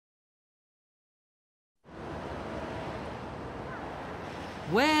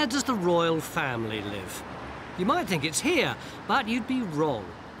Where does the royal family live? You might think it's here, but you'd be wrong.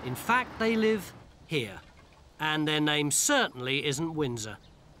 In fact, they live here. And their name certainly isn't Windsor.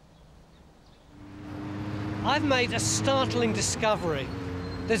 I've made a startling discovery.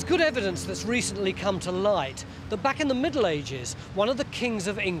 There's good evidence that's recently come to light that back in the Middle Ages, one of the kings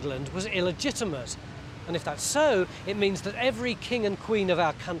of England was illegitimate. And if that's so, it means that every king and queen of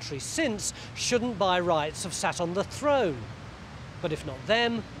our country since shouldn't by rights have sat on the throne. But if not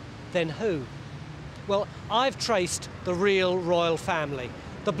them, then who? Well, I've traced the real royal family,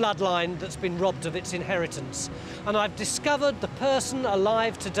 the bloodline that's been robbed of its inheritance. And I've discovered the person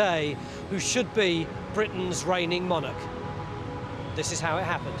alive today who should be Britain's reigning monarch. This is how it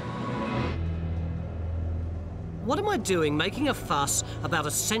happened. What am I doing making a fuss about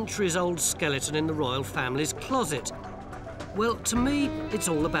a centuries-old skeleton in the royal family's closet? Well, to me, it's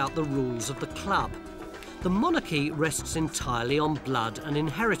all about the rules of the club. The monarchy rests entirely on blood and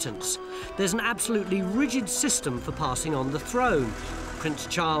inheritance. There's an absolutely rigid system for passing on the throne. Prince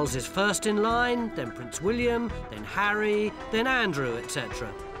Charles is first in line, then Prince William, then Harry, then Andrew,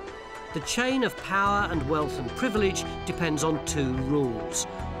 etc. The chain of power and wealth and privilege depends on two rules.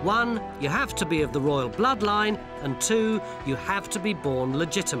 One, you have to be of the royal bloodline, and two, you have to be born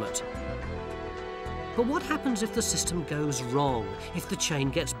legitimate. But what happens if the system goes wrong, if the chain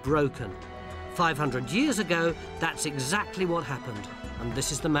gets broken? 500 years ago, that's exactly what happened, and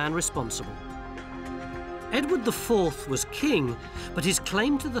this is the man responsible. Edward IV was king, but his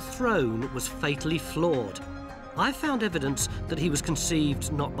claim to the throne was fatally flawed. I found evidence that he was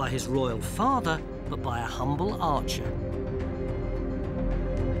conceived not by his royal father, but by a humble archer.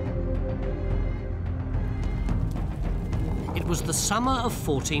 It was the summer of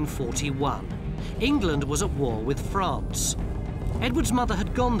 1441. England was at war with France. Edward's mother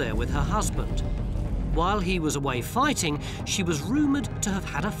had gone there with her husband. While he was away fighting, she was rumoured to have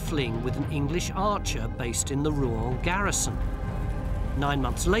had a fling with an English archer based in the Rouen garrison. 9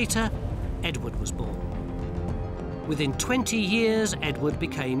 months later, Edward was born. Within 20 years, Edward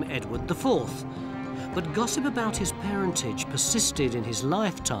became Edward IV. But gossip about his parentage persisted in his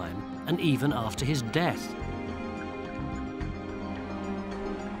lifetime and even after his death.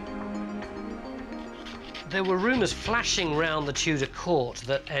 There were rumours flashing round the Tudor court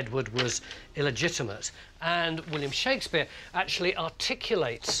that Edward was illegitimate, and William Shakespeare actually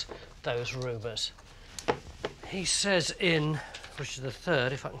articulates those rumours. He says in Richard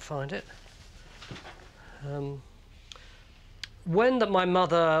III, if I can find it, when that my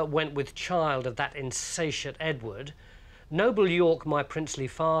mother went with child of that insatiate Edward, noble York, my princely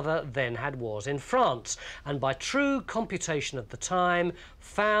father, then had wars in France, and by true computation of the time,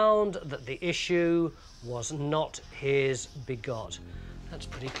 found that the issue was not his begot. That's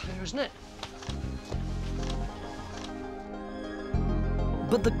pretty clear, isn't it?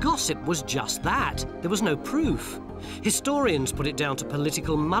 But the gossip was just that. There was no proof. Historians put it down to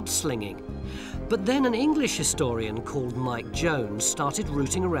political mudslinging. But then an English historian called Mike Jones started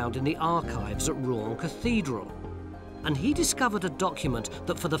rooting around in the archives at Rouen Cathedral. And he discovered a document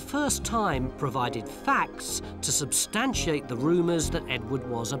that for the first time provided facts to substantiate the rumours that Edward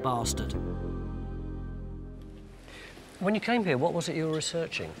was a bastard. When you came here, what was it you were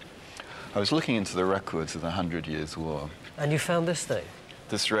researching? I was looking into the records of the 100 Years' War. And you found this thing?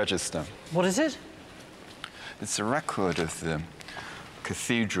 This register. What is it? It's a record of the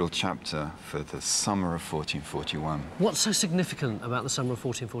cathedral chapter for the summer of 1441. What's so significant about the summer of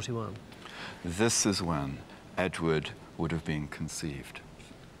 1441? This is when Edward would have been conceived.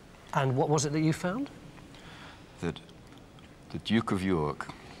 And what was it that you found? That the Duke of York,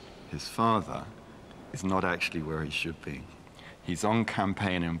 his father, is not actually where he should be. He's on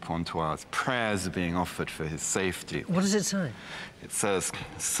campaign in Pontoise. Prayers are being offered for his safety. What does it say? It says,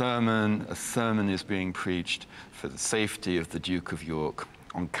 a sermon is being preached for the safety of the Duke of York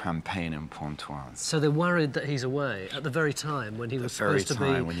on campaign in Pontoise. So they're worried that he's away at the very time when he was supposed to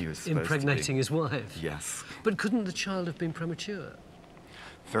be impregnating his wife? Yes. But couldn't the child have been premature?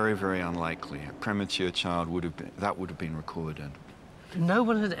 Very, very unlikely. A premature child would have been recorded. No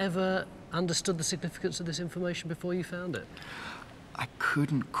one had ever understood the significance of this information before you found it? I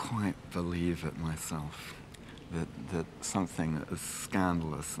couldn't quite believe it myself, that something as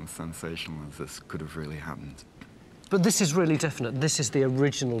scandalous and sensational as this could have really happened. But this is really definite. This is the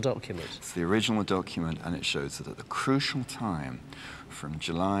original document. It's the original document, and it shows that at the crucial time, from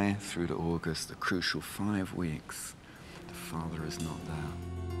July through to August, the crucial 5 weeks, the father is not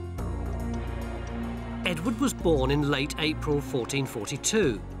there. Edward was born in late April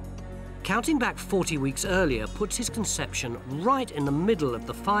 1442. Counting back 40 weeks earlier puts his conception right in the middle of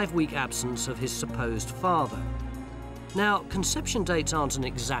the 5-week absence of his supposed father. Now, conception dates aren't an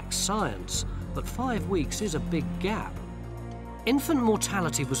exact science, but 5 weeks is a big gap. Infant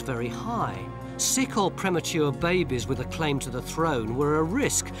mortality was very high. Sick or premature babies with a claim to the throne were a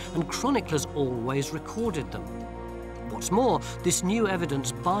risk, and chroniclers always recorded them. What's more, this new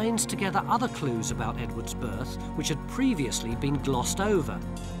evidence binds together other clues about Edward's birth, which had previously been glossed over.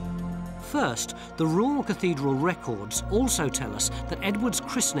 First, the Rouen Cathedral records also tell us that Edward's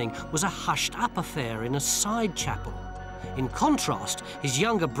christening was a hushed-up affair in a side chapel. In contrast, his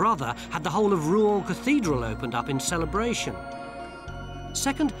younger brother had the whole of Rouen Cathedral opened up in celebration.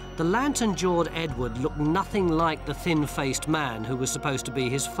 Second, the lantern-jawed Edward looked nothing like the thin-faced man who was supposed to be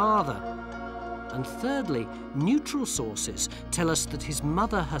his father. And thirdly, neutral sources tell us that his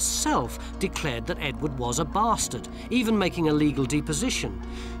mother herself declared that Edward was a bastard, even making a legal deposition.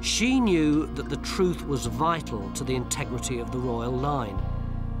 She knew that the truth was vital to the integrity of the royal line.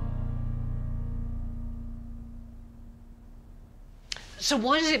 So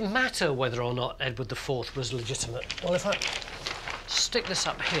why does it matter whether or not Edward IV was legitimate? Well, if I stick this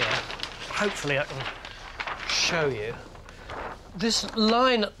up here, hopefully I can show you. This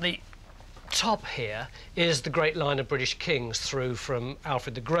line at the top here is the great line of British kings through from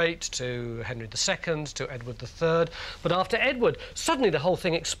Alfred the Great to Henry II to Edward III. But after Edward, suddenly the whole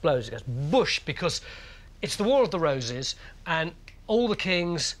thing explodes. It goes bush, because it's the War of the Roses and all the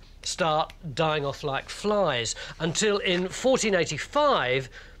kings start dying off like flies until in 1485,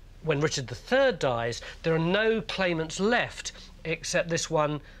 when Richard III dies, there are no claimants left except this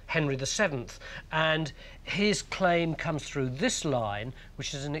one, Henry VII. And his claim comes through this line,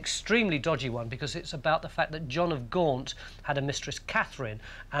 which is an extremely dodgy one because it's about the fact that John of Gaunt had a mistress, Catherine,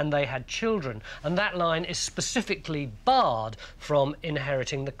 and they had children. And that line is specifically barred from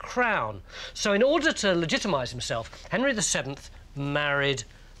inheriting the crown. So in order to legitimise himself, Henry VII married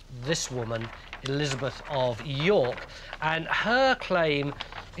this woman, Elizabeth of York, and her claim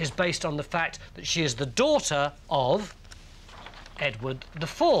is based on the fact that she is the daughter of Edward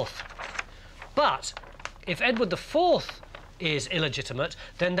IV. But if Edward IV is illegitimate,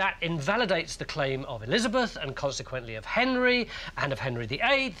 then that invalidates the claim of Elizabeth and consequently of Henry and of Henry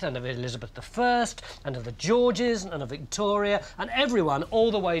VIII and of Elizabeth I and of the Georges and of Victoria and everyone all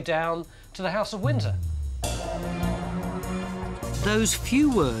the way down to the House of Windsor. Those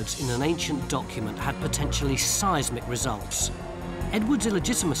few words in an ancient document had potentially seismic results. Edward's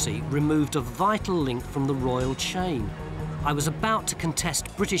illegitimacy removed a vital link from the royal chain. I was about to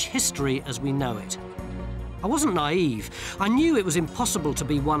contest British history as we know it. I wasn't naive. I knew it was impossible to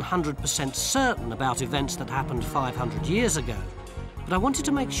be 100% certain about events that happened 500 years ago. But I wanted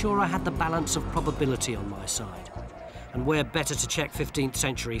to make sure I had the balance of probability on my side. And where better to check 15th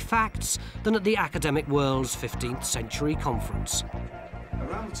century facts than at the academic world's 15th century conference.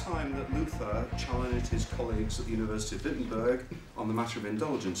 Around the time that Luther challenged his colleagues at the University of Wittenberg on the matter of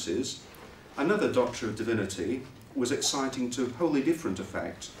indulgences, another doctor of divinity was exciting to wholly different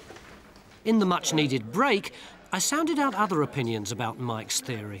effect. In the much-needed break, I sounded out other opinions about Mike's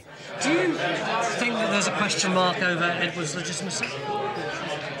theory. Do you think that there's a question mark over Edward's legitimacy?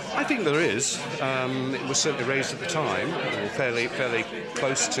 I think there is. It was certainly raised at the time, fairly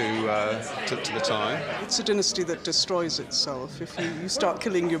close to the time. It's a dynasty that destroys itself. If you start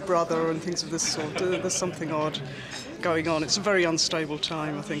killing your brother and things of this sort, there's something odd going on. It's a very unstable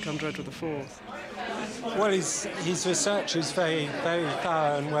time, I think, under Edward IV. Well, his research is very, very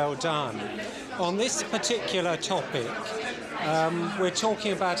thorough and well done. On this particular topic, we're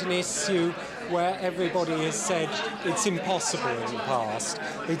talking about an issue where everybody has said it's impossible in the past,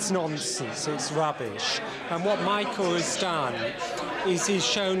 it's nonsense, it's rubbish. And what Michael has done is he's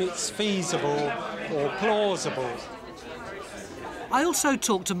shown it's feasible or plausible. I also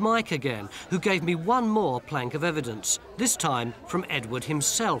talked to Mike again, who gave me one more plank of evidence, this time from Edward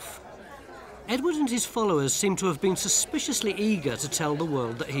himself. Edward and his followers seem to have been suspiciously eager to tell the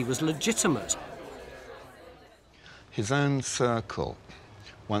world that he was legitimate. His own circle,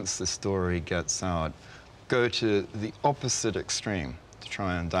 once the story gets out, go to the opposite extreme to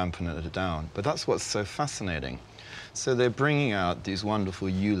try and dampen it down. But that's what's so fascinating. So they're bringing out these wonderful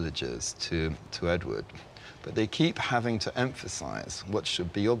eulogies to Edward, but they keep having to emphasize what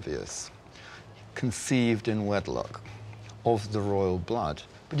should be obvious. Conceived in wedlock, of the royal blood.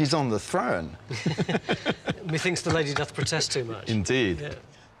 But he's on the throne. Methinks the lady doth protest too much. Indeed. Yeah.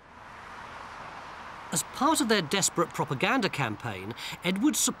 As part of their desperate propaganda campaign,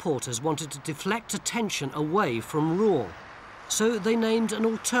 Edward's supporters wanted to deflect attention away from Rouen. So they named an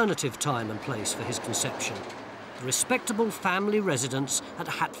alternative time and place for his conception. The respectable family residence at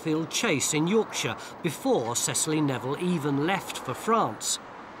Hatfield Chase in Yorkshire, before Cecily Neville even left for France.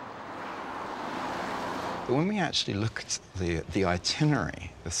 But when we actually look at the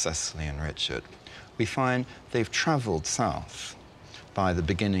itinerary of Cecily and Richard, we find they've travelled south by the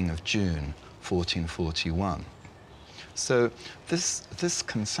beginning of June 1441. So this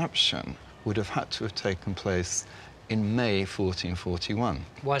conception would have had to have taken place in May 1441.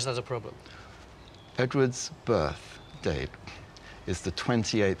 Why is that a problem? Edward's birth date is the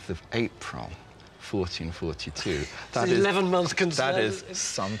 28th of April, 1442. That is 11-month concern. That is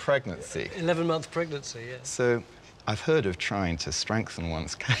some pregnancy. 11-month pregnancy, yes. So I've heard of trying to strengthen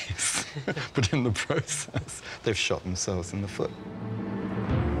one's case, but in the process, they've shot themselves in the foot.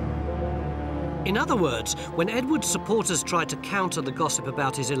 In other words, when Edward's supporters tried to counter the gossip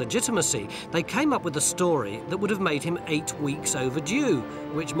about his illegitimacy, they came up with a story that would have made him 8 weeks overdue,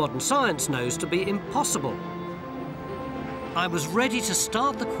 which modern science knows to be impossible. I was ready to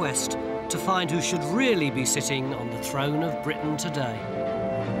start the quest to find who should really be sitting on the throne of Britain today.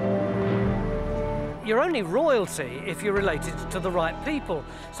 You're only royalty if you're related to the right people,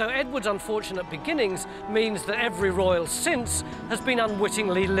 so Edward's unfortunate beginnings means that every royal since has been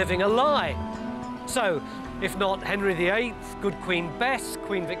unwittingly living a lie. So, if not Henry VIII, good Queen Bess,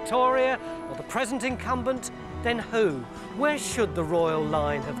 Queen Victoria, or the present incumbent, then who? Where should the royal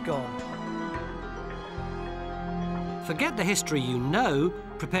line have gone? Forget the history you know.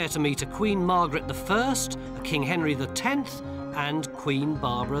 Prepare to meet a Queen Margaret I, a King Henry X, and Queen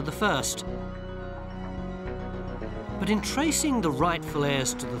Barbara I. But in tracing the rightful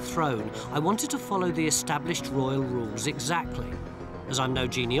heirs to the throne, I wanted to follow the established royal rules exactly. As I'm no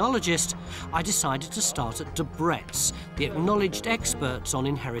genealogist, I decided to start at Debrett's, the acknowledged experts on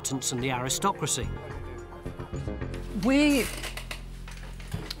inheritance and the aristocracy. We've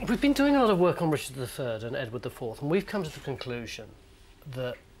been doing a lot of work on Richard III and Edward IV, and we've come to the conclusion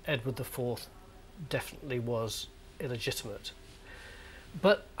that Edward IV definitely was illegitimate.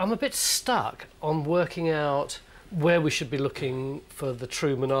 But I'm a bit stuck on working out where we should be looking for the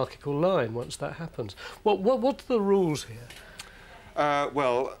true monarchical line once that happens. What are the rules here?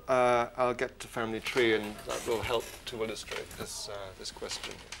 I'll get to family tree, and that will help to illustrate this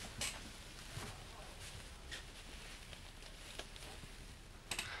question.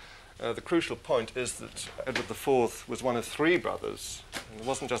 The crucial point is that Edward IV was one of 3 brothers. And it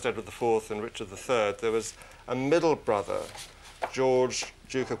wasn't just Edward IV and Richard III. There was a middle brother, George,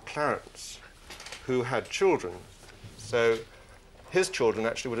 Duke of Clarence, who had children. So his children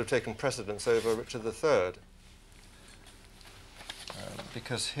actually would have taken precedence over Richard III.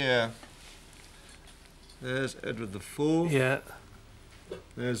 Because here, there's Edward IV. Yeah.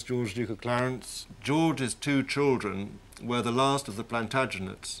 There's George, Duke of Clarence. George's 2 children were the last of the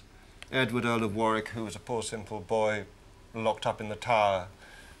Plantagenets. Edward, Earl of Warwick, who was a poor simple boy locked up in the Tower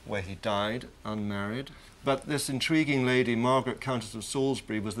where he died, unmarried. But this intriguing lady, Margaret, Countess of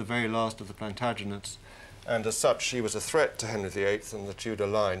Salisbury, was the very last of the Plantagenets, and as such she was a threat to Henry VIII and the Tudor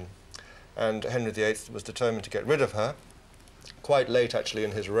line. And Henry VIII was determined to get rid of her. Quite late, actually,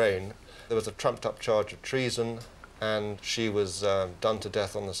 in his reign, there was a trumped-up charge of treason, and she was done to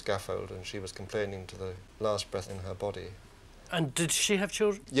death on the scaffold, and she was complaining to the last breath in her body. And did she have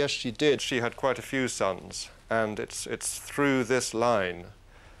children? Yes, she did. She had quite a few sons, and it's through this line,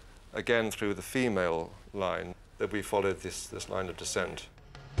 again through the female line, that we followed this line of descent.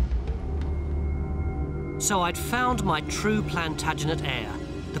 So I'd found my true Plantagenet heir,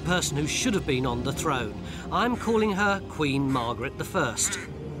 the person who should have been on the throne. I'm calling her Queen Margaret I.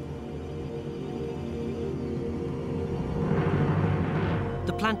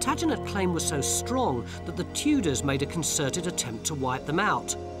 The Plantagenet claim was so strong that the Tudors made a concerted attempt to wipe them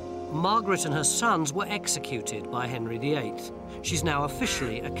out. Margaret and her sons were executed by Henry VIII. She's now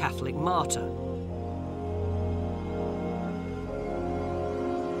officially a Catholic martyr.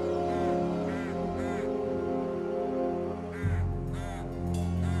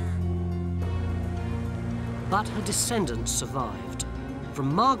 But her descendants survived.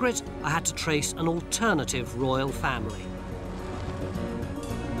 From Margaret, I had to trace an alternative royal family.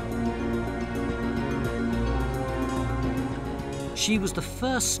 She was the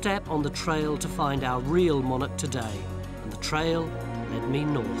first step on the trail to find our real monarch today, and the trail led me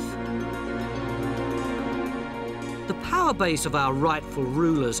north. The power base of our rightful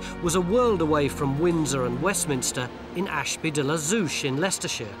rulers was a world away from Windsor and Westminster in Ashby de la Zouch in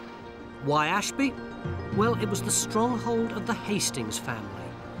Leicestershire. Why Ashby? Well, it was the stronghold of the Hastings family.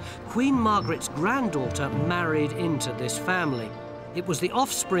 Queen Margaret's granddaughter married into this family. It was the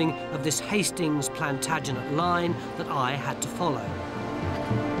offspring of this Hastings Plantagenet line that I had to follow.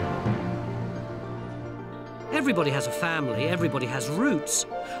 Everybody has a family, everybody has roots,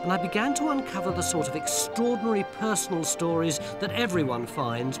 and I began to uncover the sort of extraordinary personal stories that everyone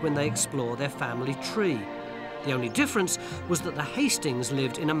finds when they explore their family tree. The only difference was that the Hastings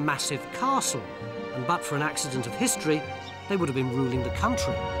lived in a massive castle, and but for an accident of history, they would have been ruling the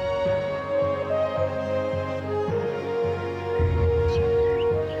country.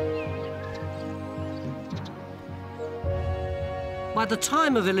 By the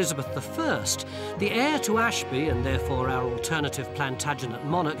time of Elizabeth I, the heir to Ashby, and therefore our alternative Plantagenet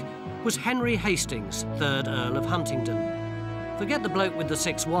monarch, was Henry Hastings, 3rd Earl of Huntingdon. Forget the bloke with the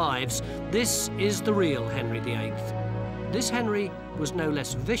 6 wives, this is the real Henry VIII. This Henry was no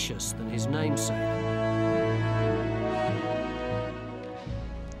less vicious than his namesake.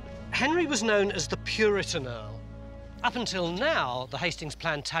 Henry was known as the Puritan Earl. Up until now, the Hastings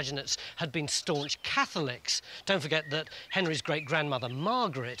Plantagenets had been staunch Catholics. Don't forget that Henry's great-grandmother,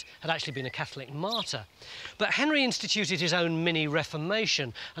 Margaret, had actually been a Catholic martyr. But Henry instituted his own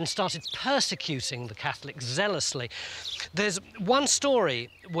mini-Reformation and started persecuting the Catholics zealously. There's one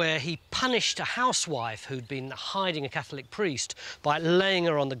story where he punished a housewife who'd been hiding a Catholic priest by laying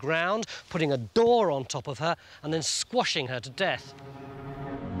her on the ground, putting a door on top of her, and then squashing her to death.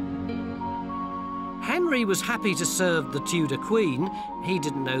 Henry was happy to serve the Tudor Queen. He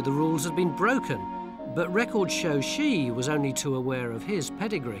didn't know the rules had been broken, but records show she was only too aware of his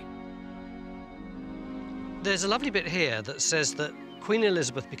pedigree. There's a lovely bit here that says that Queen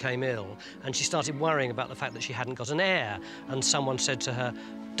Elizabeth became ill and she started worrying about the fact that she hadn't got an heir, and someone said to her,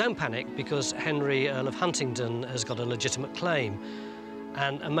 "Don't panic, because Henry, Earl of Huntingdon, has got a legitimate claim."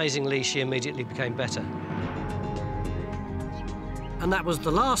 And amazingly, she immediately became better. And that was the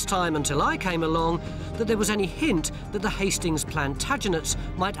last time, until I came along, that there was any hint that the Hastings Plantagenets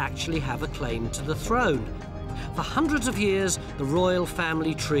might actually have a claim to the throne. For hundreds of years, the royal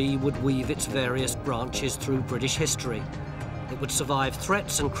family tree would weave its various branches through British history. It would survive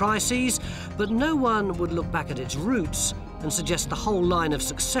threats and crises, but no one would look back at its roots and suggest the whole line of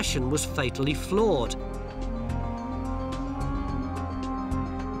succession was fatally flawed.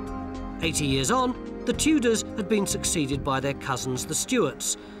 80 years on, the Tudors had been succeeded by their cousins, the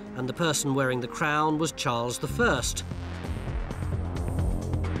Stuarts, and the person wearing the crown was Charles I.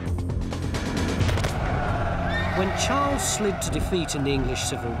 When Charles slid to defeat in the English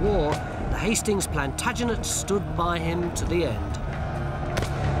Civil War, the Hastings Plantagenets stood by him to the end.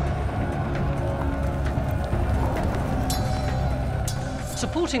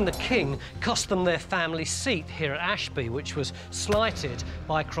 Supporting the king cost them their family seat here at Ashby, which was slighted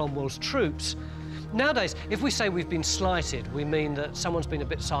by Cromwell's troops. Nowadays, if we say we've been slighted, we mean that someone's been a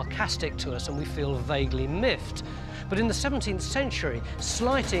bit sarcastic to us and we feel vaguely miffed. But in the 17th century,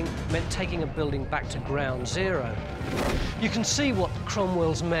 slighting meant taking a building back to ground zero. You can see what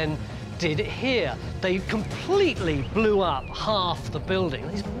Cromwell's men did here. They completely blew up half the building.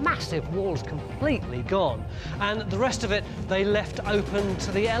 These massive walls completely gone. And the rest of it, they left open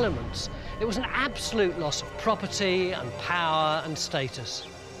to the elements. It was an absolute loss of property and power and status.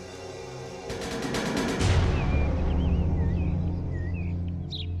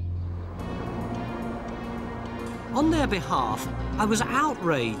 On their behalf, I was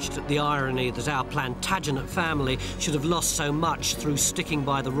outraged at the irony that our Plantagenet family should have lost so much through sticking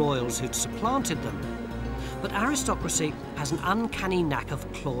by the royals who'd supplanted them. But aristocracy has an uncanny knack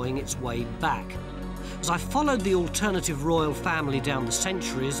of clawing its way back. As I followed the alternative royal family down the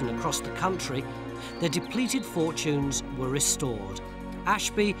centuries and across the country, their depleted fortunes were restored.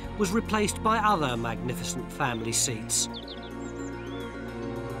 Ashby was replaced by other magnificent family seats.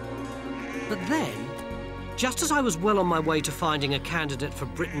 But then, just as I was well on my way to finding a candidate for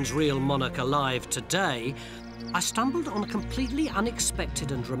Britain's real monarch alive today, I stumbled on a completely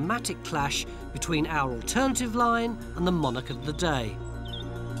unexpected and dramatic clash between our alternative line and the monarch of the day.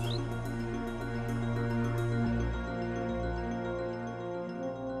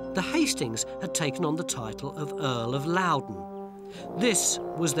 The Hastings had taken on the title of Earl of Loudon. This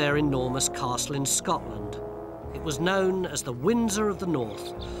was their enormous castle in Scotland. It was known as the Windsor of the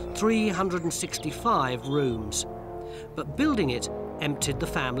North, 365 rooms. But building it emptied the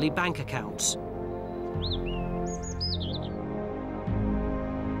family bank accounts.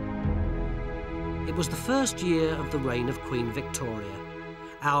 It was the first year of the reign of Queen Victoria.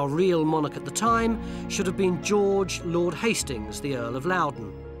 Our real monarch at the time should have been George Lord Hastings, the Earl of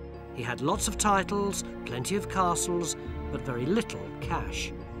Loudon. He had lots of titles, plenty of castles, but very little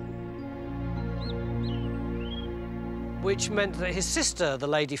cash. Which meant that his sister, the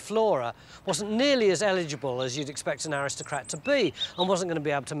Lady Flora, wasn't nearly as eligible as you'd expect an aristocrat to be, and wasn't going to be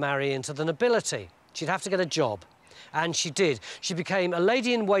able to marry into the nobility. She'd have to get a job. And she did. She became a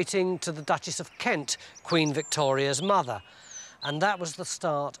lady-in-waiting to the Duchess of Kent, Queen Victoria's mother. And that was the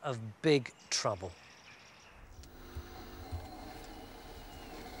start of big trouble.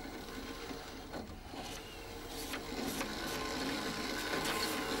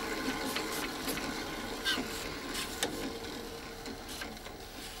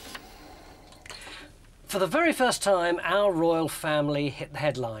 For the very first time, our royal family hit the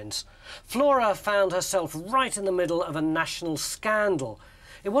headlines. Flora found herself right in the middle of a national scandal.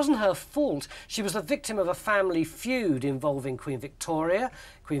 It wasn't her fault. She was the victim of a family feud involving Queen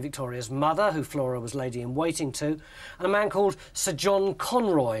Victoria's mother, who Flora was lady-in-waiting to, and a man called Sir John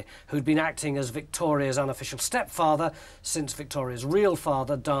Conroy, who'd been acting as Victoria's unofficial stepfather since Victoria's real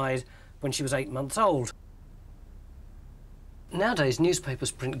father died when she was 8 months old. Nowadays, newspapers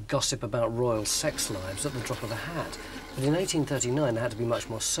print gossip about royal sex lives at the drop of a hat, but in 1839 they had to be much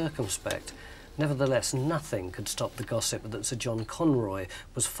more circumspect. Nevertheless, nothing could stop the gossip that Sir John Conroy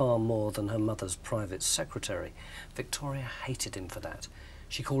was far more than her mother's private secretary. Victoria hated him for that.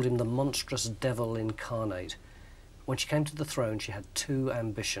 She called him the monstrous devil incarnate. When she came to the throne, she had two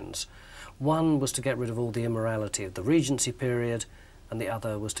ambitions. One was to get rid of all the immorality of the Regency period, and the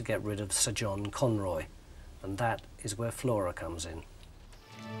other was to get rid of Sir John Conroy. And that is where Flora comes in.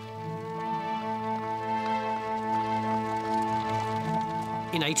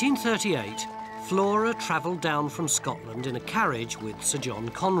 In 1838, Flora travelled down from Scotland in a carriage with Sir John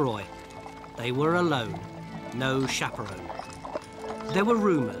Conroy. They were alone, no chaperone. There were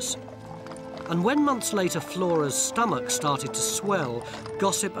rumours. And when months later Flora's stomach started to swell,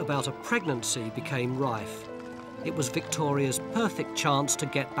 gossip about a pregnancy became rife. It was Victoria's perfect chance to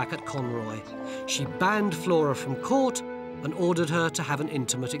get back at Conroy. She banned Flora from court and ordered her to have an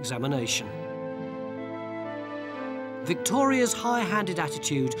intimate examination. Victoria's high-handed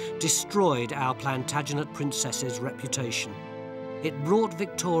attitude destroyed our Plantagenet princess's reputation. It brought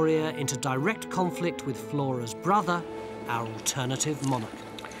Victoria into direct conflict with Flora's brother, our alternative monarch.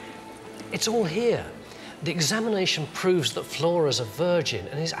 It's all here. The examination proves that Flora's a virgin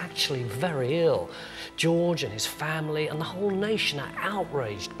and is actually very ill. George and his family and the whole nation are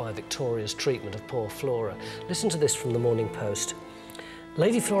outraged by Victoria's treatment of poor Flora. Listen to this from the Morning Post.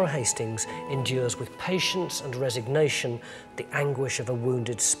 Lady Flora Hastings endures with patience and resignation the anguish of a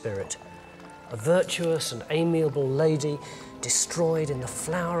wounded spirit. A virtuous and amiable lady destroyed in the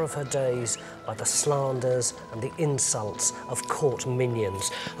flower of her days by the slanders and the insults of court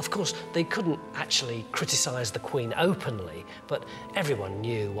minions. Of course, they couldn't actually criticise the Queen openly, but everyone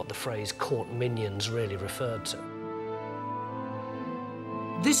knew what the phrase court minions really referred to.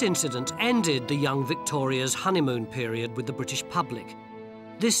 This incident ended the young Victoria's honeymoon period with the British public.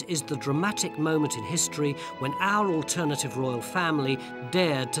 This is the dramatic moment in history when our alternative royal family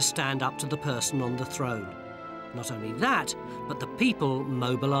dared to stand up to the person on the throne. Not only that, but the people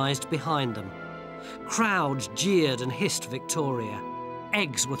mobilised behind them. Crowds jeered and hissed Victoria.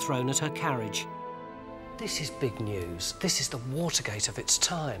 Eggs were thrown at her carriage. This is big news. This is the Watergate of its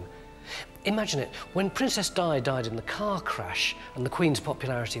time. Imagine it, when Princess Di died in the car crash and the Queen's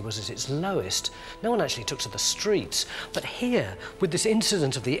popularity was at its lowest, no one actually took to the streets. But here, with this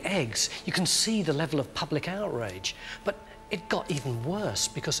incident of the eggs, you can see the level of public outrage. But it got even worse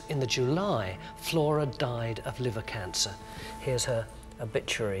because in the July, Flora died of liver cancer. Here's her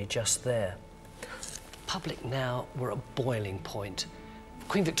obituary just there. The public now were at boiling point.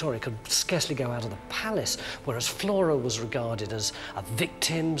 Queen Victoria could scarcely go out of the palace, whereas Flora was regarded as a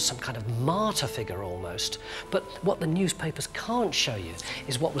victim, some kind of martyr figure almost. But what the newspapers can't show you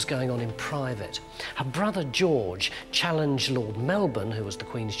is what was going on in private. Her brother George challenged Lord Melbourne, who was the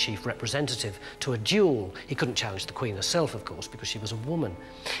Queen's chief representative, to a duel. He couldn't challenge the Queen herself, of course, because she was a woman.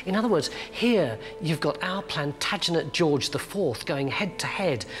 In other words, here you've got our Plantagenet George IV going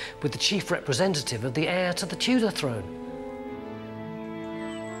head-to-head with the chief representative of the heir to the Tudor throne.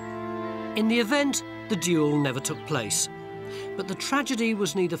 In the event, the duel never took place. But the tragedy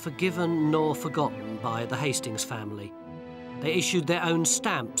was neither forgiven nor forgotten by the Hastings family. They issued their own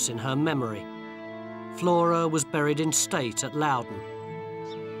stamps in her memory. Flora was buried in state at Loudon.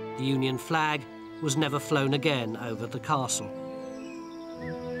 The Union flag was never flown again over the castle.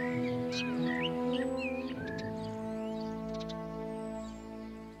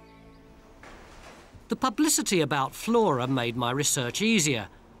 The publicity about Flora made my research easier.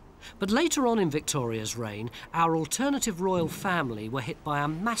 But later on in Victoria's reign, our alternative royal family were hit by a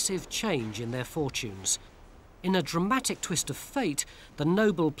massive change in their fortunes. In a dramatic twist of fate, the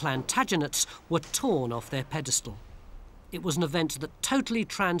noble Plantagenets were torn off their pedestal. It was an event that totally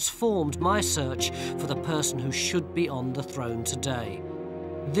transformed my search for the person who should be on the throne today.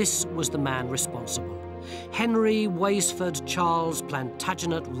 This was the man responsible. Henry Waysford Charles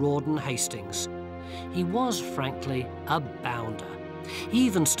Plantagenet Rawdon Hastings. He was, frankly, a bounder. He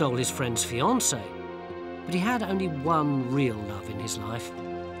even stole his friend's fiancée. But he had only one real love in his life.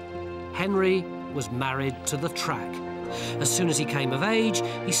 Henry was married to the track. As soon as he came of age,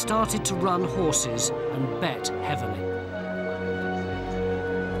 he started to run horses and bet heavily.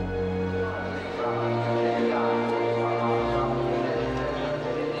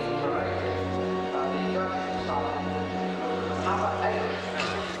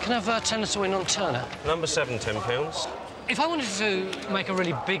 Can I have 10 to win on Turner? Number 7, £10. If I wanted to make a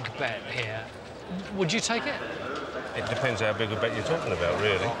really big bet here, would you take it? It depends how big a bet you're talking about,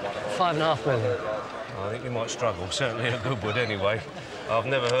 really. $5.5 million. I think you might struggle, certainly at Goodwood anyway. I've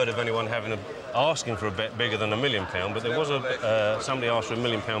never heard of anyone asking for a bet bigger than £1 million, but there was somebody asked for £1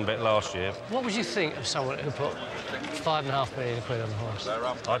 million bet last year. What would you think of someone who put £5.5 million on the horse?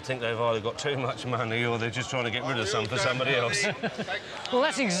 I'd think they've either got too much money or they're just trying to get rid of some for somebody else. Well,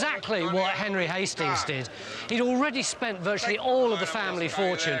 that's exactly what Henry Hastings did. He'd already spent virtually all of the family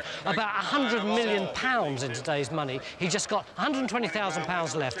fortune, about £100 million in today's money. He just got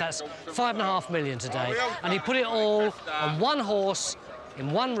 £120,000 left. That's $5.5 million today. And he put it all on one horse in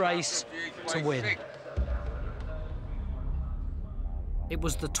one race to win. It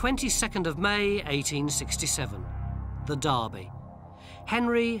was the 22nd of May, 1867, the Derby.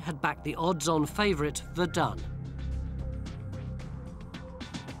 Henry had backed the odds-on favourite Verdun.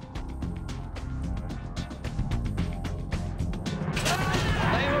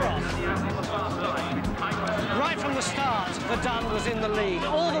 They were off. Right from the start, Verdun was in the lead.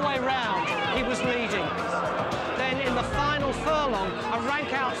 All the way round, he was leading. Then in the final furlong, a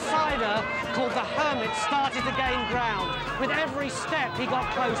rank outsider called the Hermit started to gain ground. With every step, he got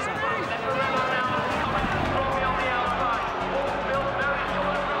closer.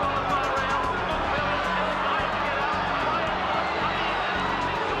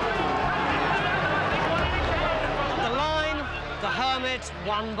 The line, the Hermit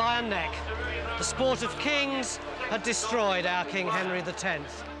won by a neck. The sport of kings had destroyed our King Henry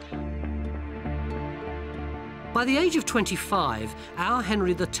X. By the age of 25, our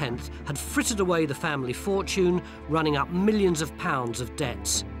Henry X had frittered away the family fortune, running up millions of pounds of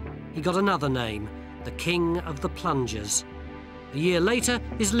debts. He got another name, the King of the Plungers. A year later,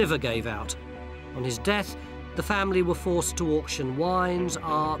 his liver gave out. On his death, the family were forced to auction wines,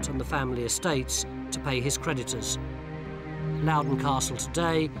 art and the family estates to pay his creditors. Loudon Castle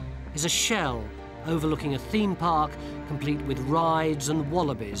today is a shell overlooking a theme park complete with rides and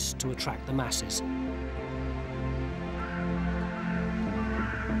wallabies to attract the masses.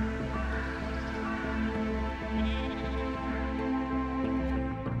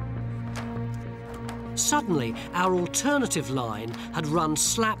 Suddenly, our alternative line had run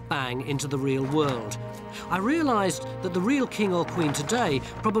slap bang into the real world. I realised that the real king or queen today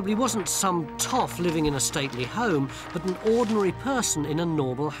probably wasn't some toff living in a stately home, but an ordinary person in a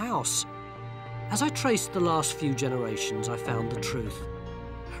normal house. As I traced the last few generations, I found the truth.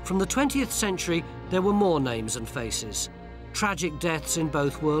 From the 20th century, there were more names and faces. Tragic deaths in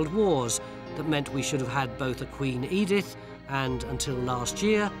both world wars that meant we should have had both a Queen Edith and, until last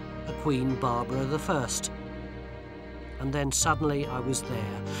year, a Queen Barbara I. And then suddenly I was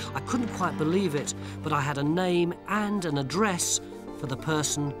there. I couldn't quite believe it, but I had a name and an address for the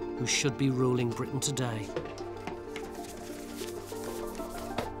person who should be ruling Britain today.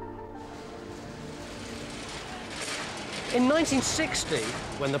 In 1960,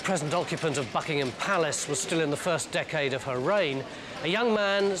 when the present occupant of Buckingham Palace was still in the first decade of her reign, a young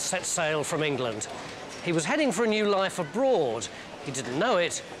man set sail from England. He was heading for a new life abroad. He didn't know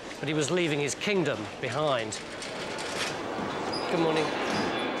it, but he was leaving his kingdom behind. Good morning.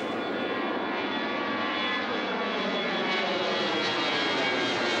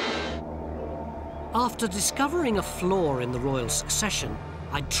 After discovering a flaw in the royal succession,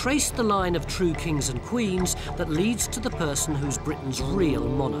 I traced the line of true kings and queens that leads to the person who's Britain's real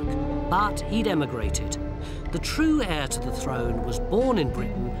monarch. But he'd emigrated. The true heir to the throne was born in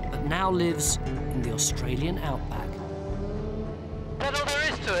Britain, but now lives in the Australian outback. That's all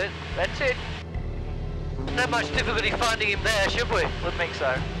there is to it. That's it. Not much difficulty finding him there, should we? Would think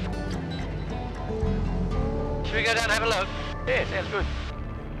so. Should we go down and have a look? Yeah, sounds good.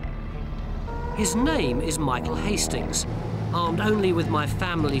 His name is Michael Hastings. Armed only with my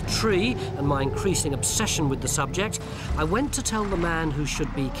family tree and my increasing obsession with the subject, I went to tell the man who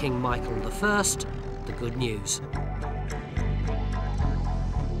should be King Michael I the good news.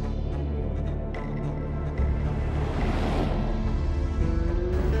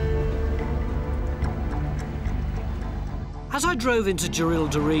 As I drove into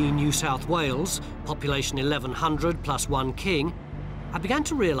Jerilderie, New South Wales, population 1,100 plus one king, I began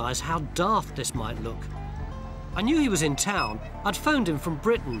to realise how daft this might look. I knew he was in town. I'd phoned him from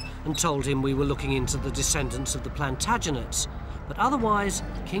Britain and told him we were looking into the descendants of the Plantagenets, but otherwise,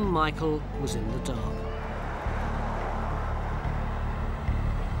 King Michael was in the dark.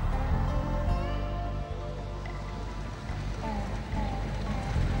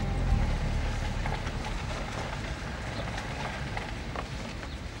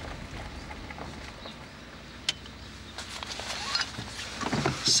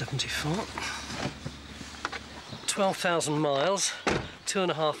 '74. 12,000 miles,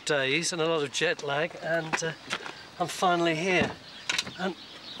 2.5 days, and a lot of jet lag, and I'm finally here. And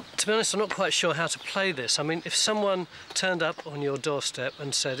to be honest, I'm not quite sure how to play this. I mean, if someone turned up on your doorstep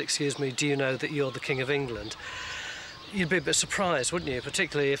and said, "Excuse me, do you know that you're the King of England?" you'd be a bit surprised, wouldn't you?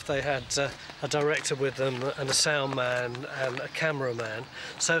 Particularly if they had a director with them and a sound man and a cameraman.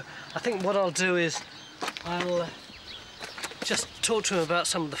 So I think what I'll do is I'll just talk to him about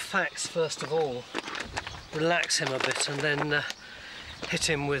some of the facts first of all, relax him a bit, and then hit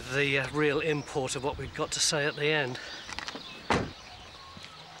him with the real import of what we've got to say at the end.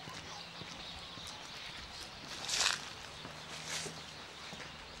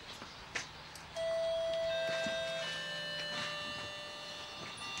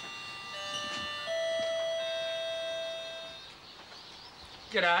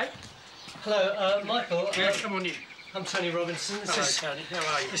 G'day. Hello, Michael. Yeah, come on in. I'm Tony Robinson. Hello, Tony.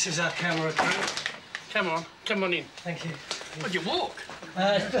 How are you? This is our camera crew. Come on in. Thank you. Would you walk?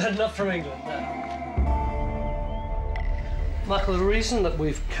 Not from England, no. Michael, the reason that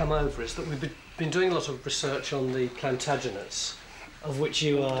we've come over is that we've been doing a lot of research on the Plantagenets, of which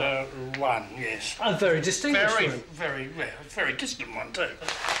you are... one, yes. A very distinguished one. Very distant one too.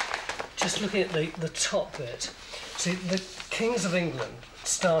 Just looking at the top bit, see, the kings of England,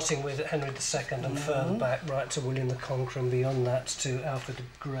 starting with Henry II and further back right to William the Conqueror and beyond that to Alfred the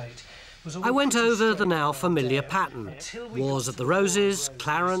Great. I went over the now familiar pattern. Wars of the Roses,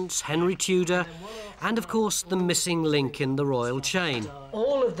 Clarence, Henry Tudor, and of course the missing link in the royal chain.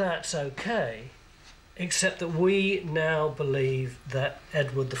 All of that's okay, except that we now believe that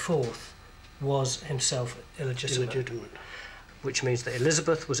Edward IV was himself illegitimate. Which means that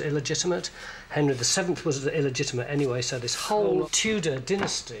Elizabeth was illegitimate, Henry VII was illegitimate anyway, so this whole Tudor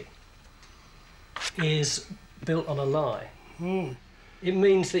dynasty is built on a lie. It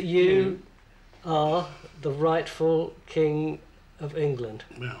means that you are the rightful King of England.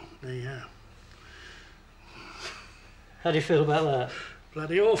 Well, there you are. How do you feel about that?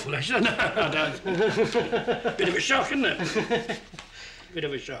 Bloody awful, actually. No, I don't. Bit of a shock, isn't it? Bit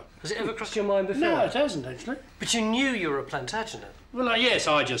of a shock. Has it ever crossed your mind before? No, it hasn't, actually. But you knew you were a Plantagenet. Well, yes,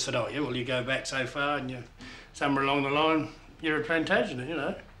 I just said, oh, yeah, well, you go back so far and you somewhere along the line, you're a Plantagenet, you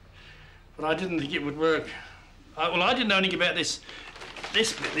know. But I didn't think it would work. I didn't know anything about this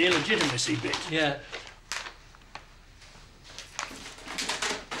bit, the illegitimacy bit. Yeah.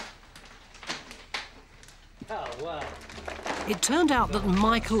 Oh, wow. It turned out that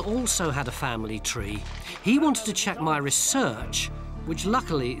Michael also had a family tree. He wanted to check my research, which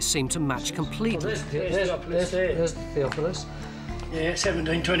luckily seemed to match completely. There's Theophilus. Yeah,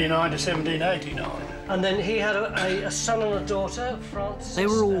 1729 to 1789. And then he had a son and a daughter, Francis. They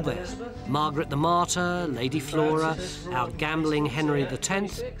were all and there. Elizabeth. Margaret the Martyr, Lady Flora, our gambling Henry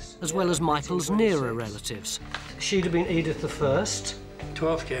X, as well as Michael's nearer relatives. She'd have been Edith I.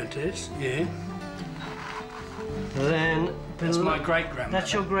 12th Countess, yeah. Then... That's my great-grandmother.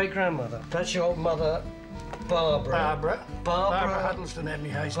 That's your great-grandmother. That's your mother, Barbara. Barbara Huddleston Emmy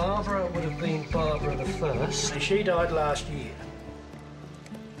Hastings. Barbara would have been Barbara I. She died last year.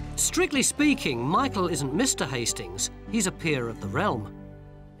 Strictly speaking, Michael isn't Mr. Hastings. He's a peer of the realm.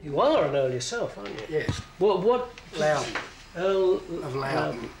 You are an Earl yourself, aren't you? Yes. What? Loudon. Earl of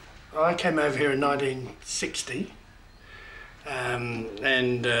Loudon. I came over here in 1960,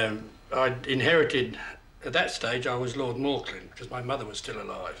 and I inherited. At that stage, I was Lord Morclin because my mother was still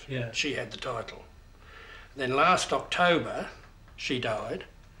alive. Yeah. She had the title. Then last October, she died.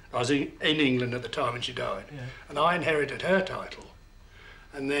 I was in England at the time when she died, and I inherited her title.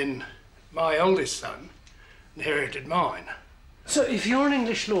 And then my oldest son inherited mine. So if you're an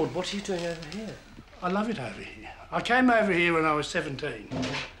English lord, what are you doing over here? I love it over here. I came over here when I was 17,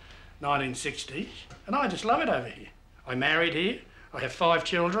 1960, and I just love it over here. I married here. I have 5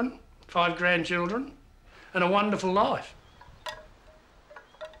 children, 5 grandchildren, and a wonderful life.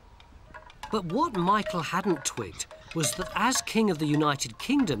 But what Michael hadn't twigged was that as King of the United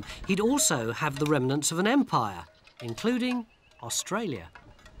Kingdom, he'd also have the remnants of an empire, including Australia.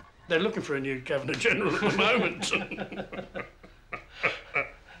 They're looking for a new Governor-General at the moment.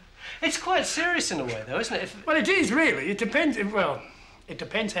 It's quite serious in a way, though, isn't it? Well, it is, really. It depends, well, it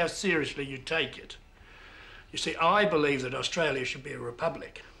depends how seriously you take it. You see, I believe that Australia should be a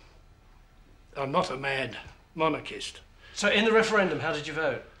republic. I'm not a mad monarchist. So in the referendum, how did you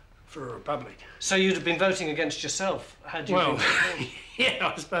vote? For a republic. So you'd have been voting against yourself, had you Well, been...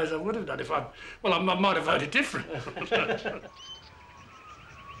 yeah, I suppose I would have done if I... Well, I might have voted different.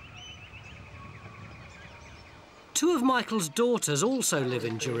 Two of Michael's daughters also live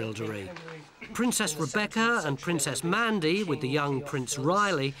in Jerilderie. Princess Rebecca and Princess Mandy, with the young Prince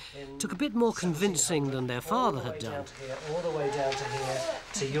Riley, took a bit more convincing than their father had done. All the way down to here,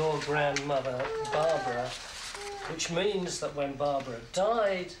 to your grandmother, Barbara, which means that when Barbara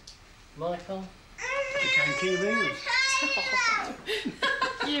died, Michael... Became King of England.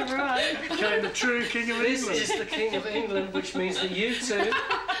 You're right. Became the true King of England. This is the King of England, which means that you two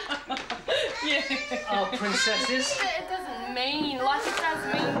are princesses. It doesn't mean, like it does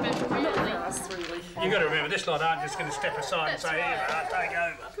mean, but really. You've got to remember, this lot aren't just going to step aside and say, here, I'll take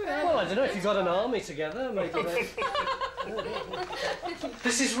over. Well, I don't know, if you've got an army together, maybe they...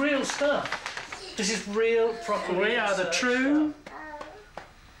 This is real stuff. This is real, proper... We are the true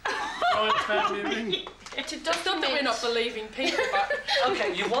royal family of England. It's not that we're not believing people, but...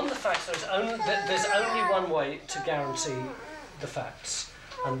 OK, you want the facts. There's only one way to guarantee the facts,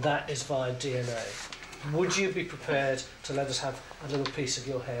 and that is via DNA. Would you be prepared to let us have a little piece of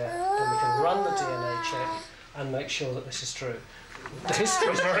your hair, and we can run the DNA check and make sure that this is true? The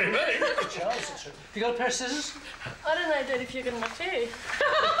history is very big. Charles, it's true. Have you got a pair of scissors? I don't know, Dad, if you're going to too.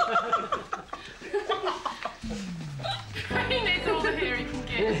 He needs all the hair he can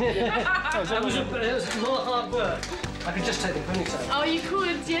get. It was more hard work. I could just take the ponytail. Oh, you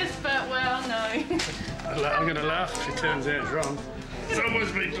could, yes, but, well, no. I'm going to laugh if it turns out it's wrong.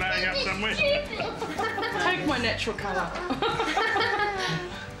 Someone's been playing up somewhere. Take my natural colour.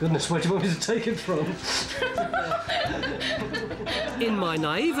 Goodness, where do you want me to take it from? In my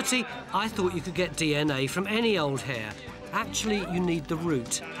naivety, I thought you could get DNA from any old hair. Actually, you need the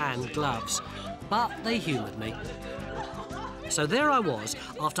root and gloves. But they humoured me. So there I was,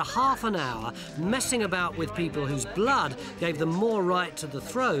 after half an hour, messing about with people whose blood gave them more right to the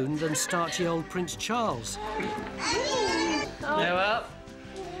throne than starchy old Prince Charles. Yeah, well,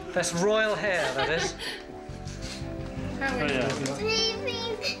 that's royal hair, that is. Do you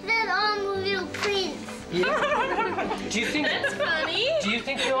think that I'm a little prince? Yeah. Do you think... That's funny. Do you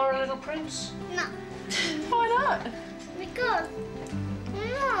think you are a little prince? No. Why not? Because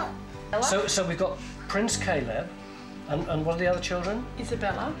I'm not. So we've got Prince Caleb, and what are the other children?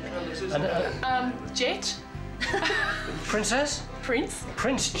 Isabella. And, Jet. Princess? Prince.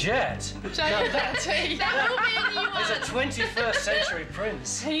 Prince Jet. That will be a new one. He's a 21st century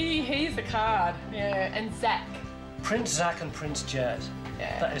prince. He's a card. Yeah, and Zach. Prince Zach and Prince Jet.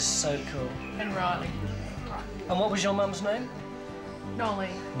 Yeah. That is so cool. And Riley. And what was your mum's name? Nolly.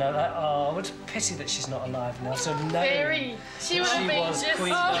 No, oh, it's a pity that she's not alive now. So no. Very. She would have been was just.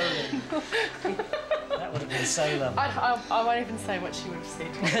 Queen Nolan. That would have been so lovely. I won't even say what she would have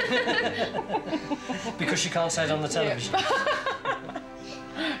said. Because she can't say it on the television.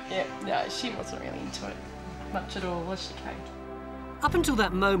 Yeah, no, she wasn't really into it much at all, was she, Kate? Up until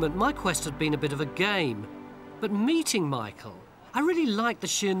that moment, my quest had been a bit of a game. But meeting Michael, I really liked the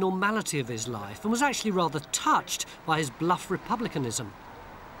sheer normality of his life and was actually rather touched by his bluff republicanism.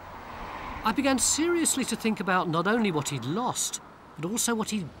 I began seriously to think about not only what he'd lost, but also what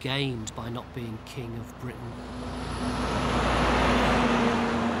he'd gained by not being King of Britain.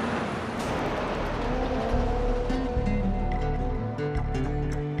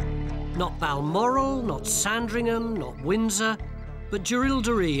 Not Balmoral, not Sandringham, not Windsor, but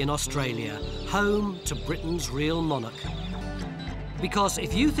Jerilderie in Australia, home to Britain's real monarch. Because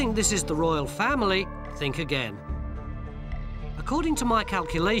if you think this is the royal family, think again. According to my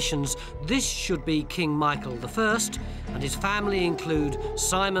calculations, this should be King Michael I, and his family include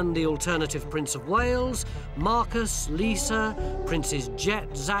Simon the alternative Prince of Wales, Marcus, Lisa, Princes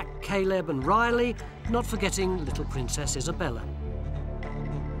Jet, Zach, Caleb and Riley, not forgetting little Princess Isabella.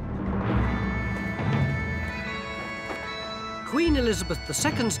 Queen Elizabeth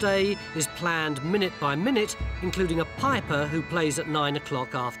II's day is planned minute by minute, including a piper who plays at 9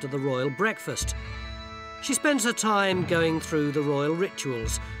 o'clock after the royal breakfast. She spends her time going through the royal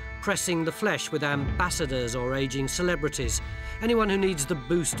rituals, pressing the flesh with ambassadors or ageing celebrities, anyone who needs the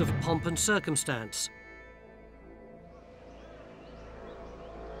boost of pomp and circumstance.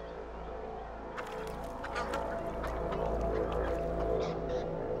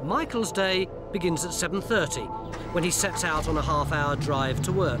 Michael's day begins at 7:30, when he sets out on a half-hour drive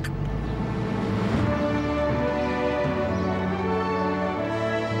to work.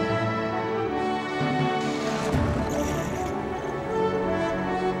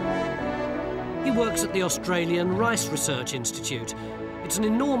 works at the Australian Rice Research Institute. It's an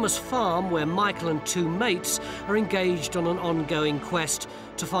enormous farm where Michael and two mates are engaged on an ongoing quest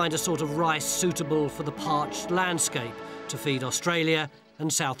to find a sort of rice suitable for the parched landscape to feed Australia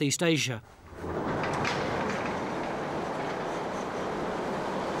and Southeast Asia.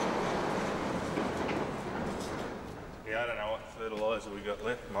 Yeah, I don't know what fertiliser we got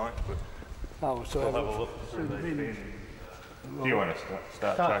left, Mike, but Oh, so we'll have a look through these bins. Do you want to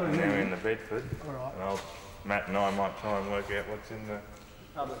start chucking them in the Bedford? All right. And Matt and I might try and work out what's in the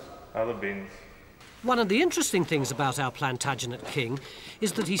other bins. One of the interesting things about our Plantagenet king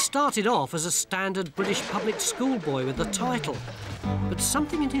is that he started off as a standard British public school boy with a title. But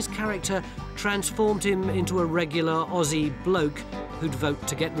something in his character transformed him into a regular Aussie bloke who'd vote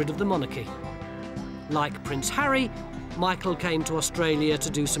to get rid of the monarchy. Like Prince Harry, Michael came to Australia to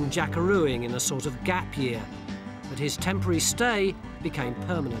do some jackarooing in a sort of gap year. But his temporary stay became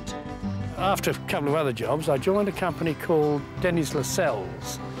permanent. After a couple of other jobs, I joined a company called Dennis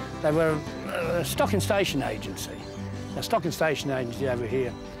Lascelles. They were a stock and station agency. A stock and station agency over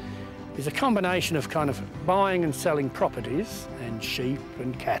here is a combination of kind of buying and selling properties and sheep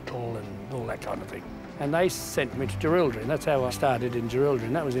and cattle and all that kind of thing. And they sent me to Jerilderie, and that's how I started in Jerilderie,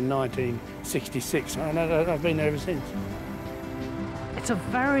 and that was in 1966, and I've been there ever since. It's a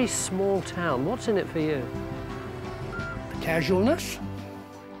very small town. What's in it for you? The casualness,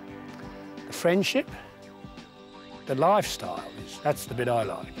 the friendship, the lifestyle, that's the bit I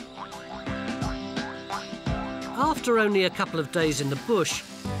like. After only a couple of days in the bush,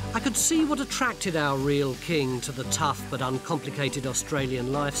 I could see what attracted our real king to the tough but uncomplicated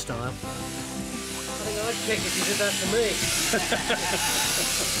Australian lifestyle. I think I'd kick if you did that to me.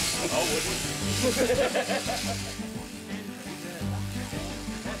 I wouldn't.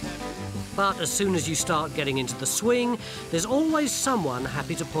 But as soon as you start getting into the swing, there's always someone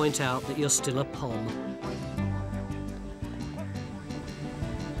happy to point out that you're still a pom.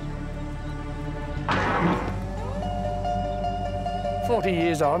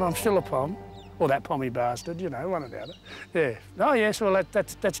 Years on, I'm still a pom, or that pommy bastard, you know, one or the other. Yeah. Oh yes, well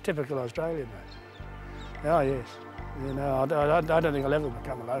that's typical Australian, mate. Oh yes. You know, I don't think I'll ever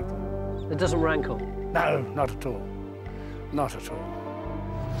become a local. It doesn't rankle? No, not at all. Not at all.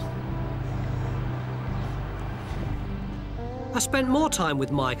 I spent more time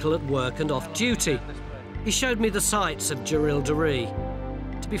with Michael at work and off duty. He showed me the sights of Jerilderie.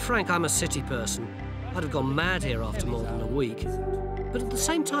 To be frank, I'm a city person. I'd have gone mad here after more than a week. But at the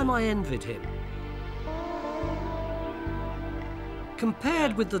same time, I envied him.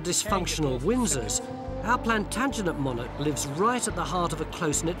 Compared with the dysfunctional Windsors, our Plantagenet monarch lives right at the heart of a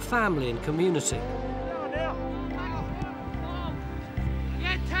close-knit family and community.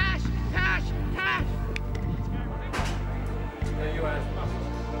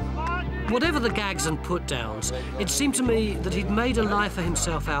 Whatever the gags and put-downs, it seemed to me that he'd made a life for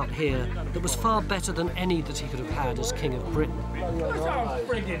himself out here that was far better than any that he could have had as King of Britain. I'm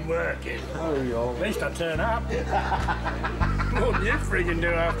friggin' working. At least I turn up. More than you friggin' do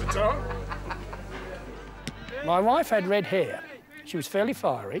half the time. My wife had red hair. She was fairly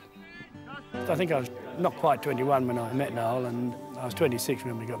fiery. I think I was not quite 21 when I met Noel, and I was 26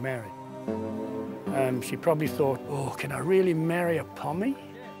 when we got married. She probably thought, oh, can I really marry a pommy?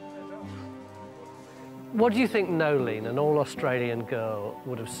 What do you think Nolene, an all-Australian girl,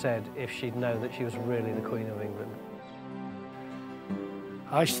 would have said if she'd known that she was really the Queen of England?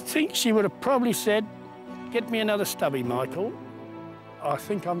 I think she would have probably said, get me another stubby, Michael. I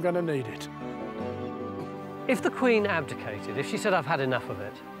think I'm going to need it. If the Queen abdicated, if she said, I've had enough of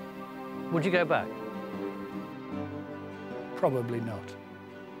it, would you go back? Probably not.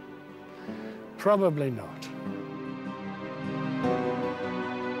 Probably not.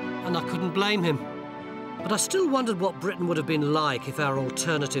 And I couldn't blame him. But I still wondered what Britain would have been like if our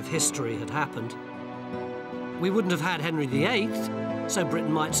alternative history had happened. We wouldn't have had Henry VIII, so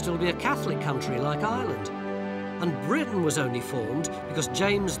Britain might still be a Catholic country like Ireland. And Britain was only formed because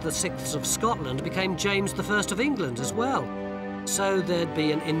James VI of Scotland became James I of England as well. So there'd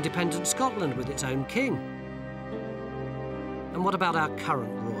be an independent Scotland with its own king. And what about our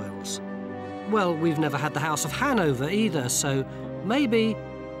current royals? Well, we've never had the House of Hanover either, so maybe,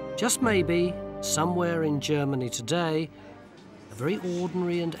 just maybe, somewhere in Germany today, a very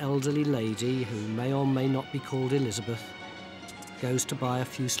ordinary and elderly lady who may or may not be called Elizabeth goes to buy a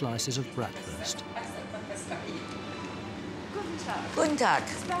few slices of bratwurst. Guten Tag.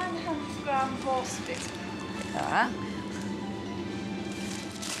 200 Gramm Wurst, bitte. Ja.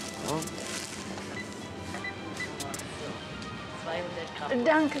 Oh. 200 Gramm.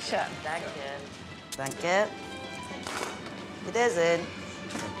 Dankeschön. Danke. Danke. Wiedersehen.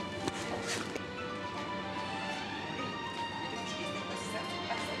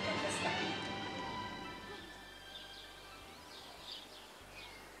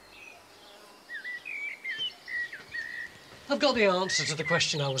 I've got the answer to the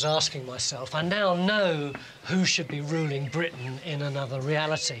question I was asking myself. I now know who should be ruling Britain in another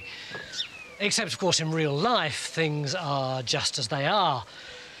reality. Except, of course, in real life, things are just as they are.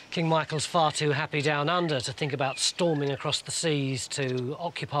 King Michael's far too happy down under to think about storming across the seas to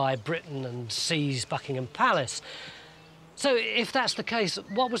occupy Britain and seize Buckingham Palace. So, if that's the case,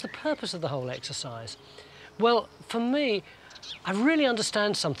 what was the purpose of the whole exercise? Well, for me, I really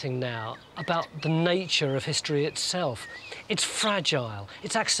understand something now about the nature of history itself. It's fragile,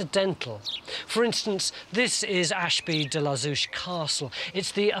 it's accidental. For instance, this is Ashby de la Zouch Castle.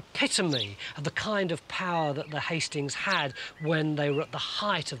 It's the epitome of the kind of power that the Hastings had when they were at the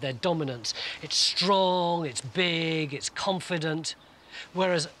height of their dominance. It's strong, it's big, it's confident.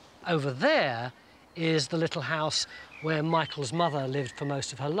 Whereas over there is the little house where Michael's mother lived for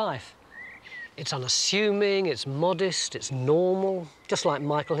most of her life. It's unassuming, it's modest, it's normal, just like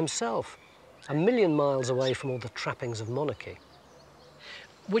Michael himself, 1,000,000 miles away from all the trappings of monarchy.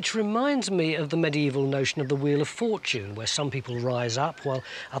 Which reminds me of the medieval notion of the Wheel of Fortune, where some people rise up while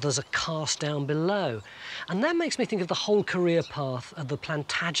others are cast down below. And that makes me think of the whole career path of the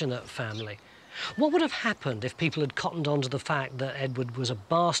Plantagenet family. What would have happened if people had cottoned on to the fact that Edward was a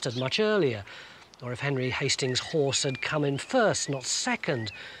bastard much earlier, or if Henry Hastings' horse had come in first, not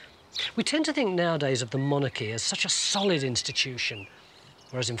second? We tend to think nowadays of the monarchy as such a solid institution,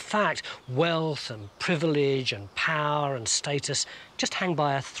 whereas in fact, wealth and privilege and power and status just hang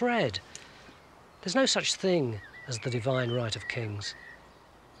by a thread. There's no such thing as the divine right of kings.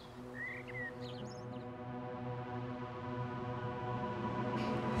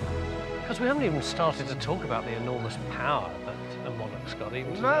 Because we haven't even started to talk about the enormous power that a monarch's got,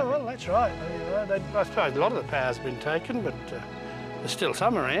 even today. No, well, that's right. I suppose a lot of the power's been taken, but there's still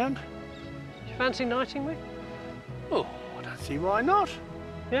some around. Do you fancy knighting me? Oh, I don't see why not.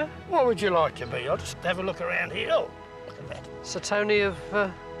 Yeah? What would you like to be? I'll just have a look around here. Oh, look at that. Sir Tony of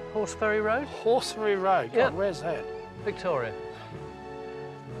Horseferry Road? Horseferry Road? Yeah. God, where's that? Victoria.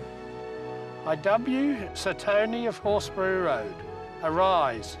 I.W. Sir Tony of Horseferry Road.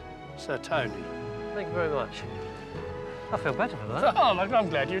 Arise, Sir Tony. Thank you very much. I feel better for that. Oh, look, I'm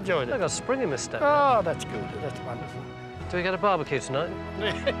glad you enjoyed it. I've got a spring in my step. Oh, that's good. That's wonderful. Do we get a barbecue tonight?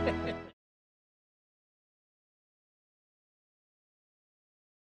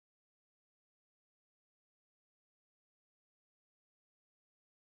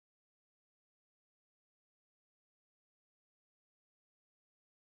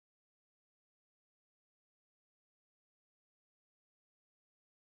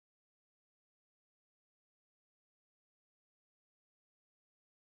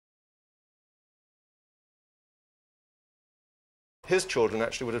 His children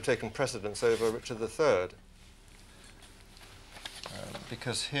actually would have taken precedence over Richard III.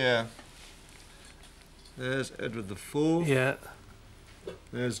 Because here, there's Edward IV. Yeah.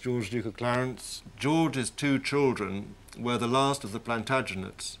 There's George, Duke of Clarence. George's two children were the last of the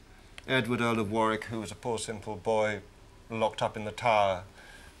Plantagenets. Edward, Earl of Warwick, who was a poor simple boy locked up in the Tower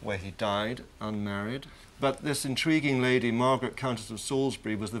where he died, unmarried. But this intriguing lady, Margaret, Countess of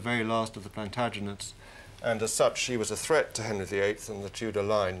Salisbury, was the very last of the Plantagenets. And as such, she was a threat to Henry VIII and the Tudor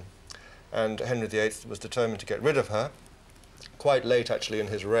line. And Henry VIII was determined to get rid of her. Quite late, actually, in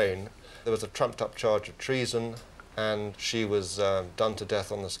his reign, there was a trumped-up charge of treason, and she was done to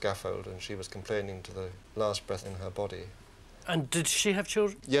death on the scaffold, and she was complaining to the last breath in her body. And did she have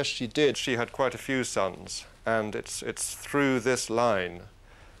children? Yes, she did. She had quite a few sons, and it's through this line,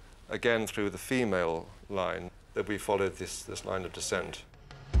 again through the female line, that we followed this line of descent.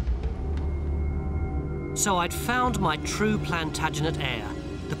 So I'd found my true Plantagenet heir,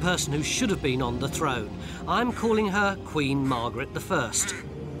 the person who should have been on the throne. I'm calling her Queen Margaret I.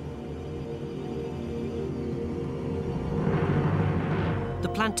 The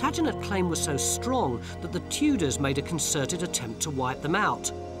Plantagenet claim was so strong that the Tudors made a concerted attempt to wipe them out.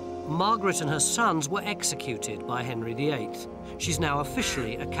 Margaret and her sons were executed by Henry VIII. She's now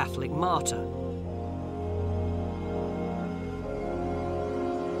officially a Catholic martyr.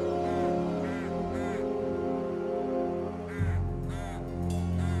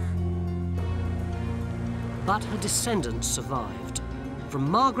 But her descendants survived. From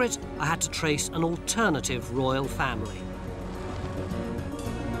Margaret, I had to trace an alternative royal family.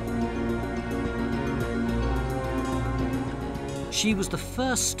 She was the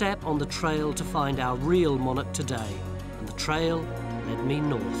first step on the trail to find our real monarch today, and the trail led me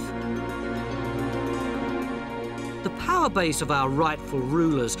north. The power base of our rightful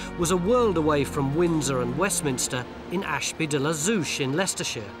rulers was a world away from Windsor and Westminster in Ashby de la Zouch in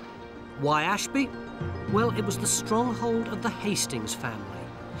Leicestershire. Why Ashby? Well, it was the stronghold of the Hastings family.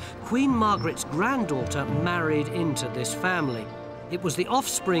 Queen Margaret's granddaughter married into this family. It was the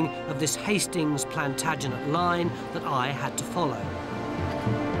offspring of this Hastings Plantagenet line that I had to follow.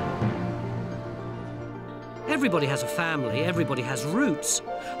 Everybody has a family, everybody has roots,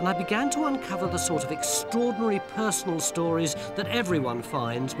 and I began to uncover the sort of extraordinary personal stories that everyone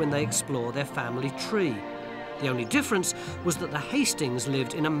finds when they explore their family tree. The only difference was that the Hastings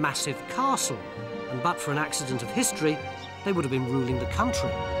lived in a massive castle, and but for an accident of history, they would have been ruling the country.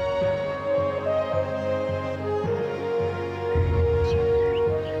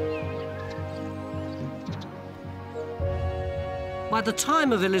 By the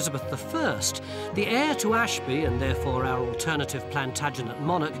time of Elizabeth I, the heir to Ashby, and therefore our alternative Plantagenet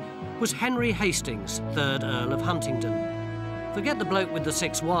monarch, was Henry Hastings, 3rd Earl of Huntingdon. Forget the bloke with the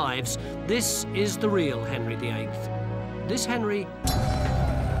 6 wives, this is the real Henry VIII. This Henry...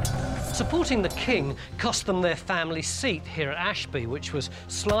 Supporting the king cost them their family seat here at Ashby, which was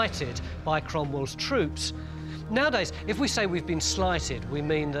slighted by Cromwell's troops. Nowadays, if we say we've been slighted, we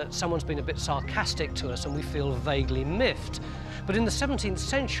mean that someone's been a bit sarcastic to us and we feel vaguely miffed. But in the 17th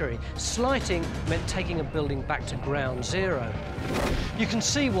century, slighting meant taking a building back to ground zero. You can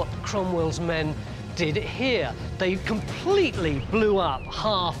see what Cromwell's men did here. They completely blew up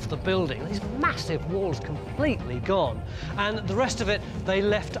half the building. These massive walls completely gone. And the rest of it, they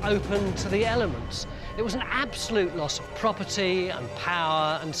left open to the elements. It was an absolute loss of property and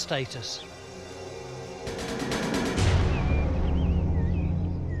power and status.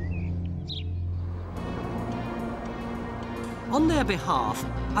 On their behalf,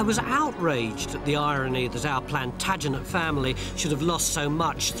 I was outraged at the irony that our Plantagenet family should have lost so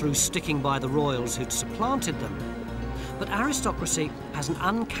much through sticking by the royals who'd supplanted them. But aristocracy has an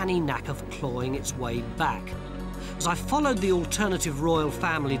uncanny knack of clawing its way back. As I followed the alternative royal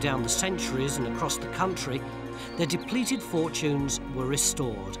family down the centuries and across the country, their depleted fortunes were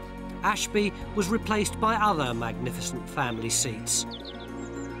restored. Ashby was replaced by other magnificent family seats.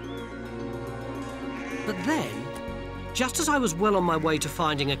 But then, just as I was well on my way to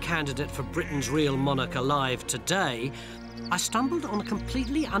finding a candidate for Britain's Real Monarch alive today, I stumbled on a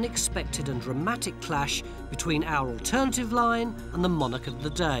completely unexpected and dramatic clash between our alternative line and the monarch of the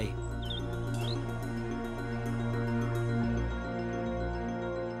day.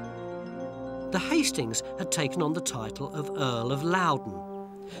 The Hastings had taken on the title of Earl of Loudon.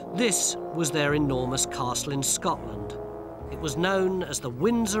 This was their enormous castle in Scotland. It was known as the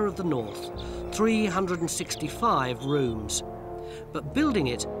Windsor of the North, 365 rooms. But building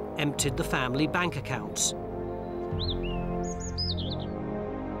it emptied the family bank accounts.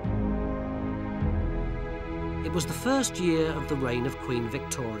 It was the first year of the reign of Queen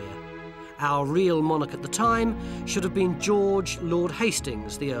Victoria. Our real monarch at the time should have been George Lord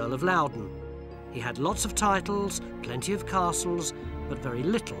Hastings, the Earl of Loudon. He had lots of titles, plenty of castles, but very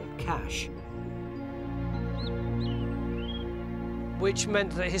little cash. Which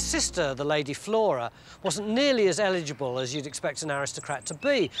meant that his sister, the Lady Flora, wasn't nearly as eligible as you'd expect an aristocrat to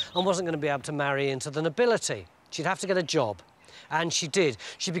be, and wasn't going to be able to marry into the nobility. She'd have to get a job. And she did.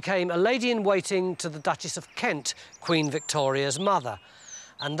 She became a lady-in-waiting to the Duchess of Kent, Queen Victoria's mother.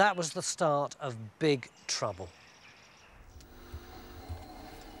 And that was the start of big trouble.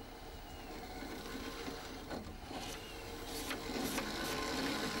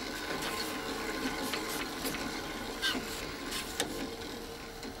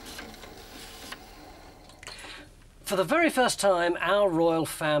 For the very first time, our royal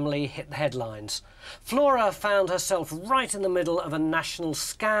family hit the headlines. Flora found herself right in the middle of a national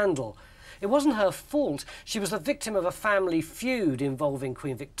scandal. It wasn't her fault. She was the victim of a family feud involving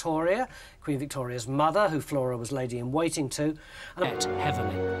Queen Victoria, Queen Victoria's mother, who Flora was lady-in-waiting to, and bet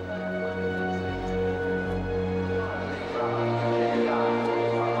heavily.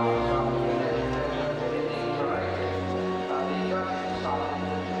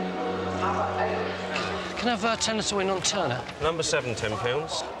 Can I have tennis win on Turner? Number 7,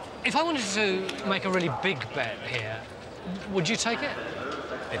 £10. If I wanted to make a really big bet here, would you take it?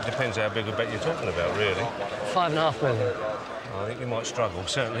 It depends how big a bet you're talking about, really. $5.5 million. I think you might struggle,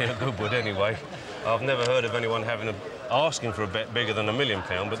 certainly at Goodwood anyway. I've never heard of anyone asking for a bet bigger than £1 million,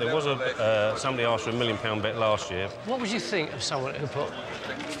 but there was somebody asked for a £1 million bet last year. What would you think of someone who put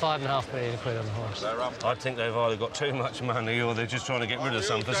 £5.5 million on the horse? I'd think they've either got too much money or they're just trying to get rid of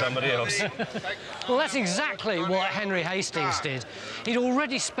some for somebody else. Well, that's exactly what Henry Hastings did. He'd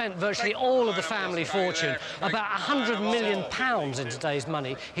already spent virtually all of the family fortune, about £100 million in today's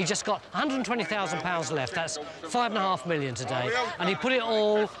money. He just got £120,000 left. That's £5.5 million today. And he put it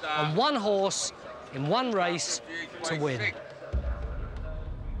all on one horse in one race to win.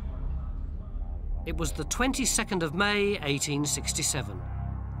 It was the 22nd of May, 1867.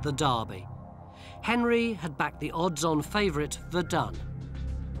 the Derby. Henry had backed the odds-on favourite Verdun.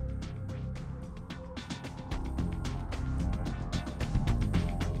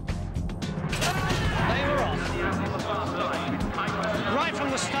 They were off. Right from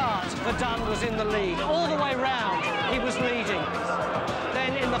the start, Verdun was in the lead. All the way round, he was leading.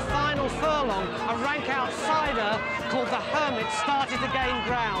 Then in the final furlong, a rank outsider called the Hermit started to gain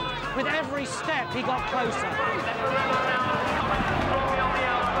ground. With every step, he got closer.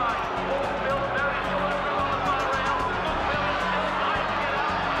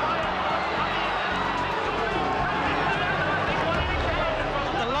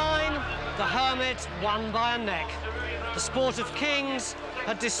 The Hermit won by a neck. The sport of kings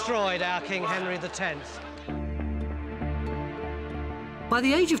had destroyed our King Henry X. By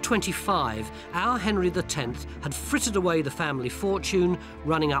the age of 25, our Henry X had frittered away the family fortune,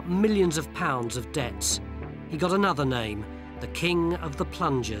 running up millions of pounds of debts. He got another name, the King of the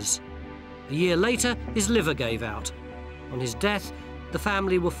Plungers. A year later, his liver gave out. On his death, the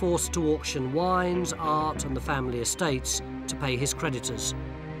family were forced to auction wines, art and the family estates to pay his creditors.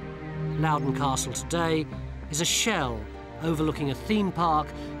 Loudon Castle today is a shell overlooking a theme park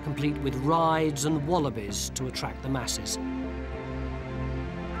complete with rides and wallabies to attract the masses.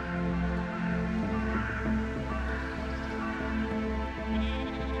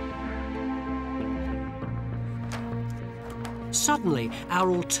 Suddenly, our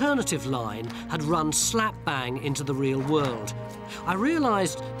alternative line had run slap bang into the real world. I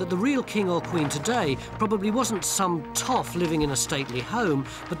realised that the real king or queen today probably wasn't some toff living in a stately home,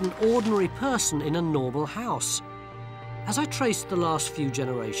 but an ordinary person in a normal house. As I traced the last few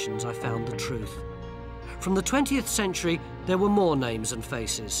generations, I found the truth. From the 20th century, there were more names and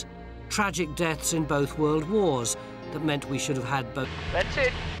faces. Tragic deaths in both world wars that meant we should have had both. That's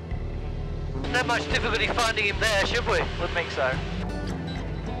it. Not much difficulty finding him there, should we? Wouldn't think so.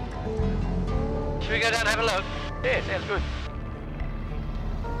 Should we go down and have a look? Yeah, sounds good.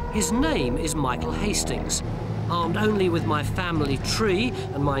 His name is Michael Hastings. Armed only with my family tree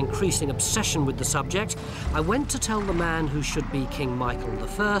and my increasing obsession with the subject, I went to tell the man who should be King Michael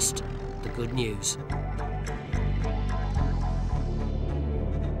I the good news.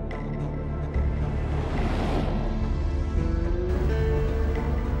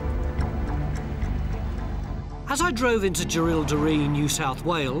 As I drove into Jerilderie, New South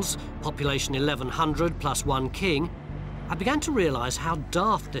Wales, population 1100 plus one king, I began to realise how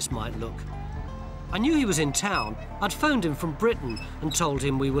daft this might look. I knew he was in town. I'd phoned him from Britain and told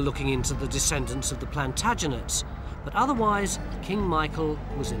him we were looking into the descendants of the Plantagenets, but otherwise, King Michael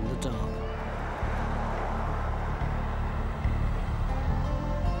was in the dark.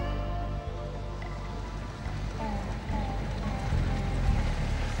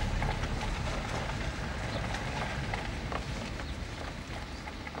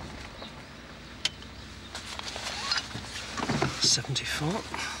 .74.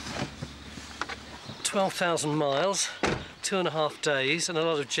 12,000 miles, 2.5 days and a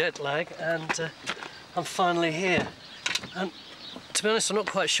lot of jet lag, and I'm finally here. And to be honest, I'm not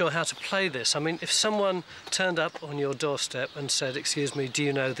quite sure how to play this. I mean, if someone turned up on your doorstep and said, "Excuse me, do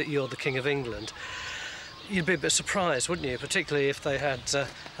you know that you're the King of England?" you'd be a bit surprised, wouldn't you? Particularly if they had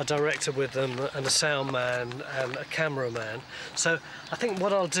a director with them and a sound man and a cameraman. So I think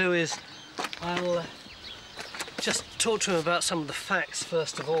what I'll do is I'll just talk to him about some of the facts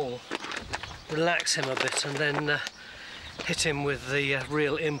first of all, relax him a bit, and then hit him with the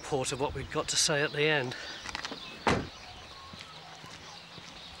real import of what we've got to say at the end.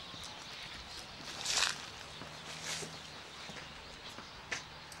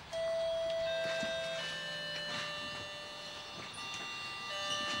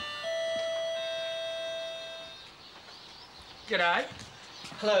 G'day.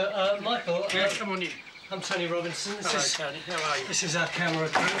 Hello, Michael. Yeah, come on in. I'm Tony Robinson. Hello, Tony. How are you? This is our camera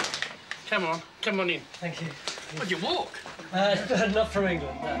crew. Come on in. Thank you. Would you walk? Not from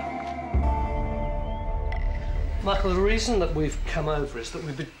England, no. Michael, the reason that we've come over is that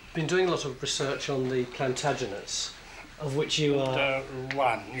we've been doing a lot of research on the Plantagenets, of which you are...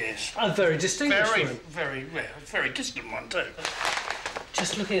 one, yes. A very distinguished one. Very distant one, too.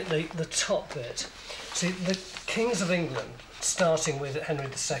 Just looking at the top bit, see, the kings of England, starting with Henry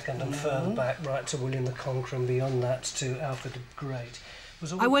II and further back right to William the Conqueror and beyond that to Alfred the Great.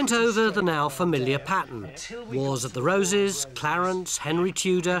 I went over the now familiar pattern. Wars of the Roses, Clarence, Henry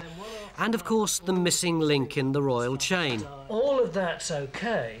Tudor, and of course the missing link in the royal chain. All of that's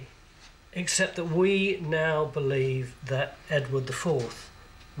okay, except that we now believe that Edward IV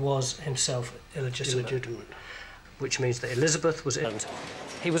was himself illegitimate. Which means that Elizabeth was innocent.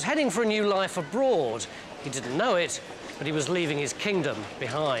 He was heading for a new life abroad. He didn't know it, but he was leaving his kingdom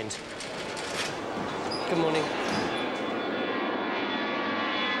behind. Good morning.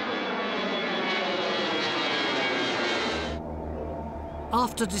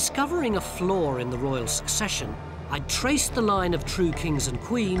 After discovering a flaw in the royal succession, I traced the line of true kings and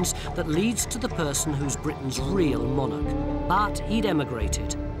queens that leads to the person who's Britain's real monarch. But he'd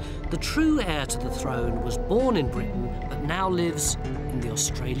emigrated. The true heir to the throne was born in Britain, but now lives in the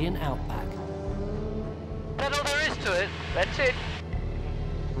Australian outback. That's all there is to it. That's it.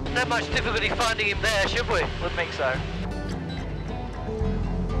 Not much difficulty finding him there, should we? Wouldn't think so.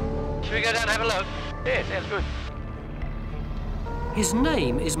 Should we go down and have a look? Yeah, sounds good. His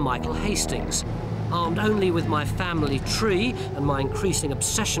name is Michael Hastings. Armed only with my family tree and my increasing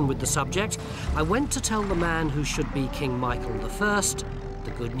obsession with the subject, I went to tell the man who should be King Michael I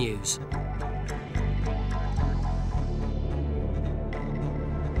the good news.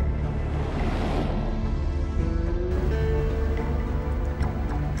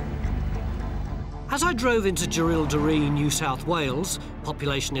 As I drove into Jerilderie, New South Wales,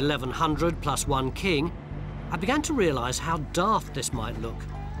 population 1100 plus one king, I began to realise how daft this might look.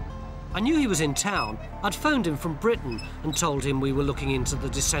 I knew he was in town. I'd phoned him from Britain and told him we were looking into the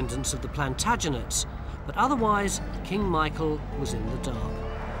descendants of the Plantagenets, but otherwise, King Michael was in the dark.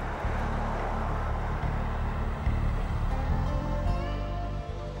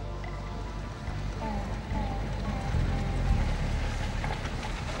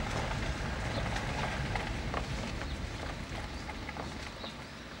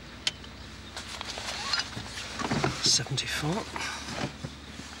 .74.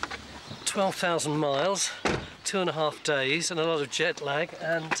 12,000 miles, 2.5 days and a lot of jet lag,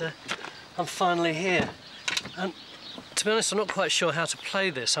 and I'm finally here. And to be honest, I'm not quite sure how to play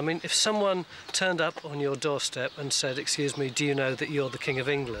this. I mean, if someone turned up on your doorstep and said, "Excuse me, do you know that you're the King of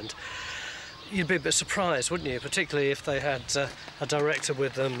England?" you'd be a bit surprised, wouldn't you? Particularly if they had a director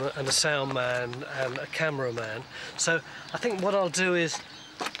with them and a sound man and a cameraman. So I think what I'll do is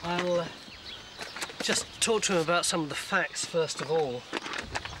I'll just talk to him about some of the facts first of all,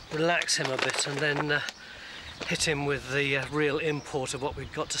 relax him a bit, and then hit him with the real import of what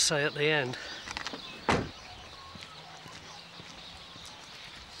we've got to say at the end.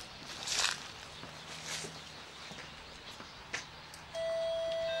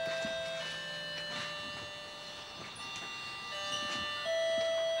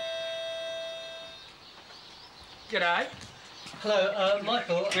 G'day. Hello,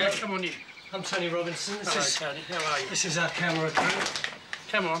 Michael. Yeah, come on in. I'm Tony Robinson. Hello, Tony. How are you? This is our camera crew.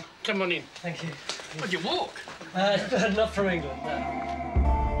 Come on in. Thank you. Would you walk? Not from England, no.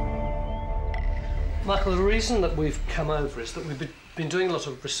 Michael, the reason that we've come over is that we've been doing a lot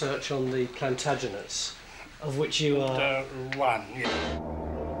of research on the Plantagenets, of which you are... one, yeah.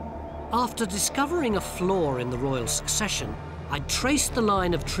 After discovering a flaw in the royal succession, I traced the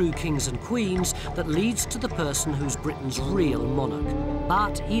line of true kings and queens that leads to the person who's Britain's real monarch.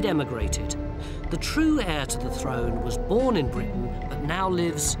 But he'd emigrated. The true heir to the throne was born in Britain, but now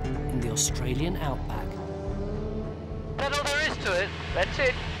lives in the Australian outback. That's all there is to it. That's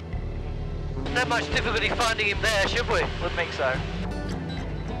it. Not much difficulty finding him there, should we? Wouldn't think so.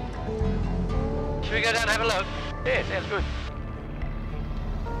 Should we go down and have a look? Yeah, sounds good.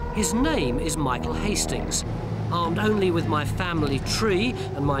 His name is Michael Hastings. Armed only with my family tree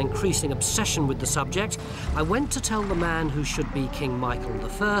and my increasing obsession with the subject, I went to tell the man who should be King Michael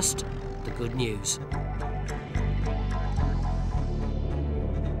I the good news.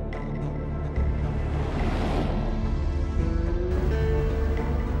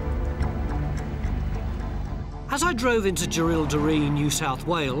 As I drove into Jerilderie, New South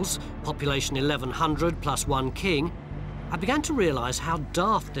Wales, population 1100 plus one king, I began to realise how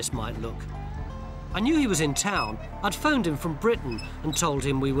daft this might look. I knew he was in town. I'd phoned him from Britain and told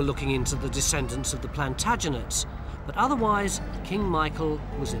him we were looking into the descendants of the Plantagenets, but otherwise, King Michael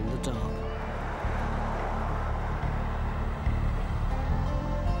was in the dark.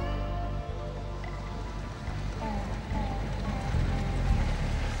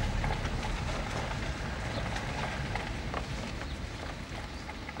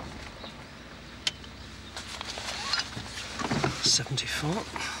 .74.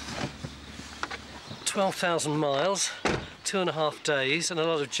 12,000 miles, 2.5 days and a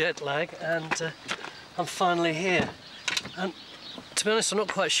lot of jet lag, and I'm finally here. And to be honest, I'm not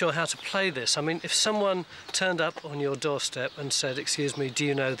quite sure how to play this. I mean, if someone turned up on your doorstep and said, "Excuse me, do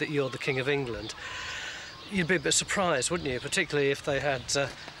you know that you're the King of England?" you'd be a bit surprised, wouldn't you? Particularly if they had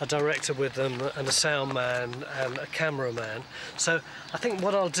a director with them and a sound man and a cameraman. So I think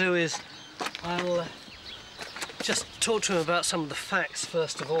what I'll do is I'll just talk to him about some of the facts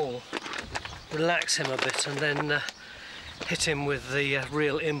first of all, relax him a bit, and then hit him with the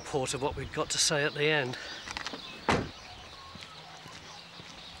real import of what we'd got to say at the end.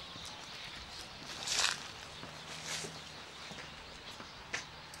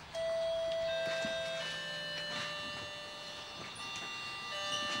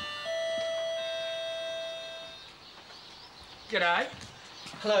 G'day.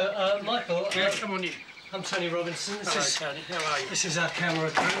 Hello, Michael. Yeah, come on in. I'm Tony Robinson. Hello, Tony. How are you? This is our camera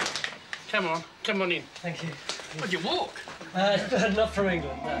crew. Come on in. Thank you. Would you walk? Not from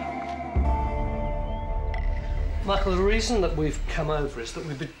England, no. Michael, the reason that we've come over is that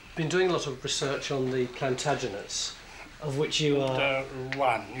we've been doing a lot of research on the Plantagenets, of which you are...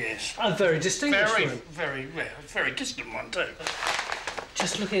 one, yes. A very distinguished one. Very distant one too.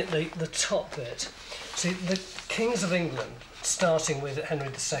 Just looking at the top bit, see, the kings of England, starting with Henry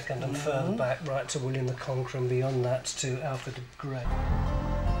II and further back right to William the Conqueror and beyond that to Alfred the Great.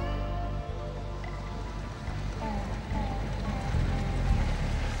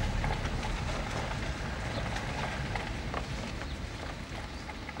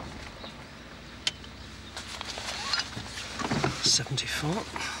 .74,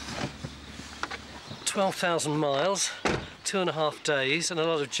 12,000 miles, 2.5 days and a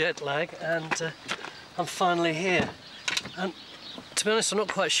lot of jet lag, and I'm finally here. And to be honest, I'm not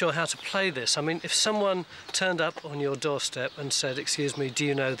quite sure how to play this. I mean, if someone turned up on your doorstep and said, "Excuse me, do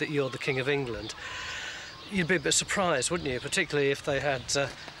you know that you're the King of England?" you'd be a bit surprised, wouldn't you? Particularly if they had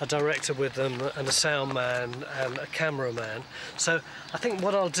a director with them and a sound man and a cameraman. So I think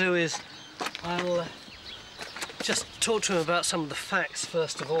what I'll do is I'll just talk to him about some of the facts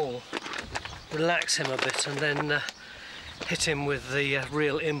first of all, relax him a bit, and then hit him with the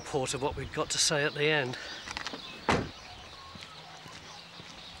real import of what we've got to say at the end.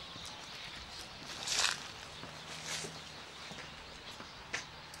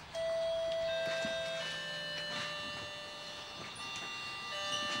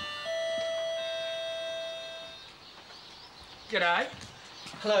 G'day.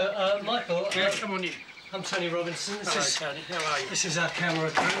 Hello, Michael. Yeah, come on in. I'm Tony Robinson. Hello, Tony. How are you? This is our camera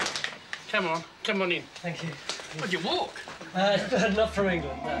crew. Come on in. Thank you. Would you walk? Not from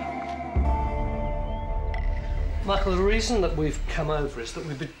England, no. Michael, the reason that we've come over is that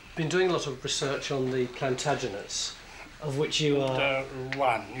we've been doing a lot of research on the Plantagenets, of which you are...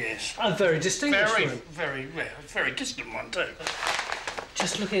 one, yes. A very distinguished one. Very distant one too.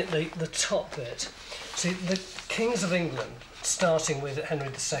 Just looking at the top bit, see, the kings of England, starting with Henry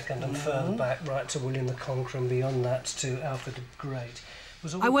II and further back right to William the Conqueror and beyond that to Alfred the Great.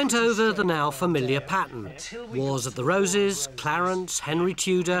 I went over the now familiar pattern. Wars of the Roses, Clarence, Henry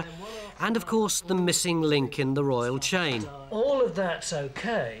Tudor, and of course the missing link in the royal chain. All of that's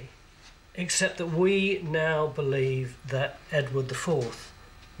okay, except that we now believe that Edward IV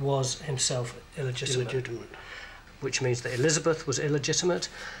was himself illegitimate. Which means that Elizabeth was illegitimate,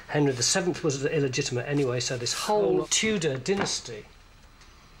 Henry VII was illegitimate anyway, so this whole Tudor dynasty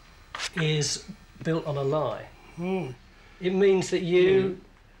is built on a lie. It means that you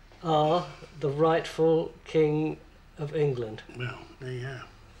are the rightful King of England. Well, there you are.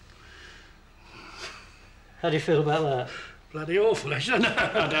 How do you feel about that? Bloody awful, actually. No,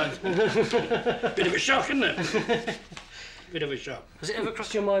 I don't. Bit of a shock, isn't it? Bit of a shock. Has it ever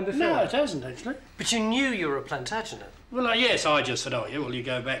crossed your mind before? No, it hasn't, actually. But you knew you were a Plantagenet. Well, yes, I just said, oh, yeah, well, you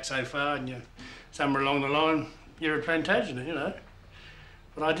go back so far and you somewhere along the line, you're a Plantagenet, you know.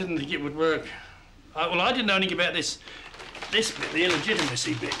 But I didn't think it would work. Well, I didn't know anything about this bit, the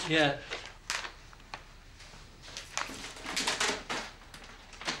illegitimacy bit. Yeah.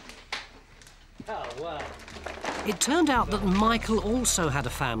 Oh, wow. It turned out that Michael also had a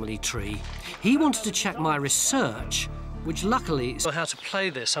family tree. He wanted to check my research, which luckily... How to play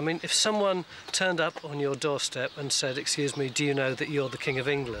this. I mean, if someone turned up on your doorstep and said, "Excuse me, do you know that you're the King of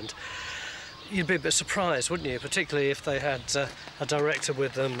England?" you'd be a bit surprised, wouldn't you? Particularly if they had a director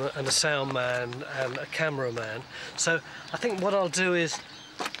with them and a sound man and a cameraman. So I think what I'll do is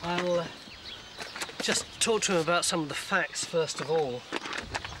I'll just talk to him about some of the facts first of all,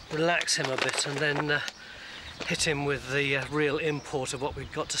 relax him a bit, and then hit him with the real import of what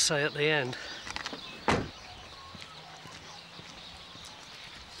we've got to say at the end.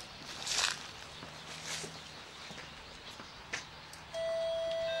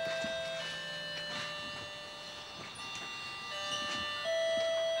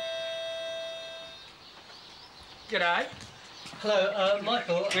 G'day. Hello,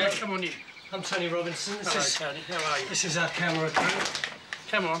 Michael. Yeah, come on in. I'm Tony Robinson. Hello, Tony. How are you? This is our camera crew.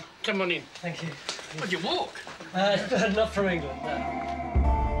 Come on in. Thank you. Would you walk? Not from England, no.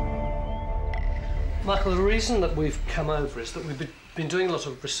 Michael, the reason that we've come over is that we've been doing a lot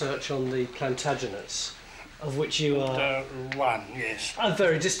of research on the Plantagenets, of which you are... one, yes. A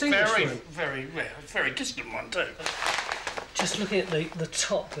very distinguished one. Very distant one too. Just looking at the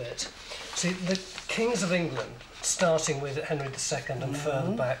top bit, see, the kings of England, starting with Henry II and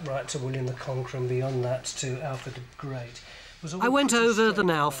further back right to William the Conqueror and beyond that to Alfred the Great. I went over the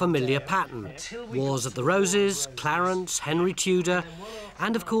now familiar pattern. Wars of the Roses, Clarence, Henry Tudor,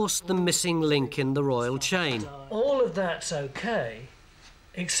 and of course the missing link in the royal chain. All of that's okay,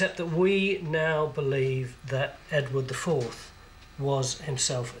 except that we now believe that Edward IV was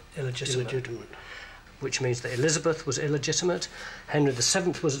himself illegitimate. Which means that Elizabeth was illegitimate, Henry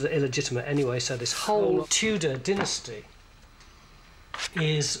VII was illegitimate anyway, so this whole Tudor dynasty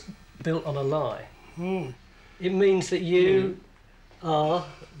is built on a lie. It means that you are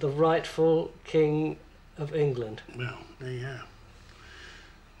the rightful King of England. Well, there you go.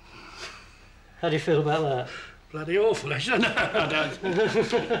 How do you feel about that? Bloody awful, actually. No, I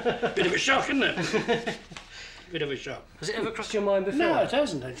don't. Bit of a shock, isn't it? Bit of a shock. Has it ever crossed your mind before? No, it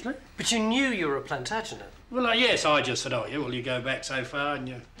hasn't, actually. But you knew you were a Plantagenet. Well, yes, I just said, oh, yeah, well, you go back so far and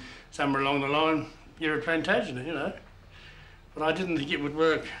you somewhere along the line, you're a Plantagenet, you know. But I didn't think it would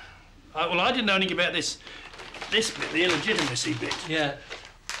work. Well, I didn't know anything about this bit, the illegitimacy bit. Yeah.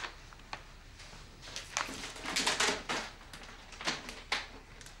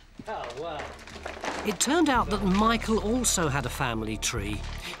 Oh, wow. It turned out that Michael also had a family tree.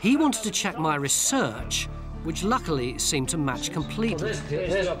 He wanted to check my research, which luckily seemed to match completely.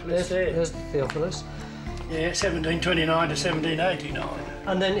 There's Theophilus. Yeah, 1729 to 1789.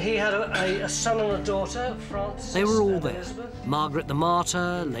 And then he had a son and a daughter, Francis. They were all and there. Elizabeth. Margaret the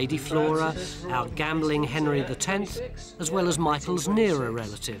Martyr, Lady Flora, our gambling Henry X, as well as Michael's nearer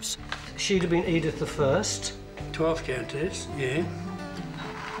relatives. She'd have been Edith I. 12th Countess, yeah.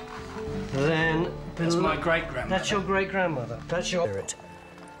 Then... That's my great-grandmother. That's your great-grandmother. That's your...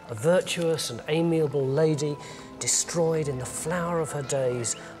 A virtuous and amiable lady destroyed in the flower of her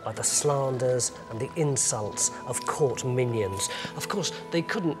days by the slanders and the insults of court minions. Of course, they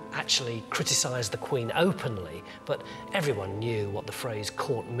couldn't actually criticise the Queen openly, but everyone knew what the phrase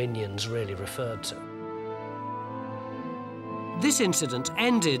court minions really referred to. This incident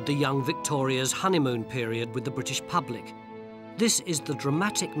ended the young Victoria's honeymoon period with the British public. This is the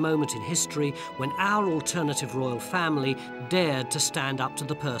dramatic moment in history when our alternative royal family dared to stand up to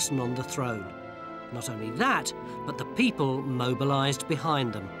the person on the throne. Not only that, but the people mobilised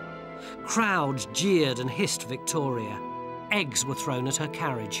behind them. Crowds jeered and hissed Victoria. Eggs were thrown at her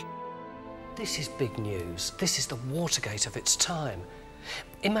carriage. This is big news. This is the Watergate of its time.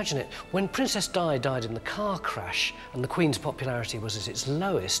 Imagine it, when Princess Di died in the car crash and the Queen's popularity was at its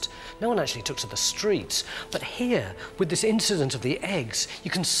lowest, no one actually took to the streets. But here, with this incident of the eggs,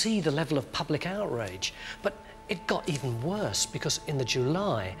 you can see the level of public outrage. But it got even worse because in the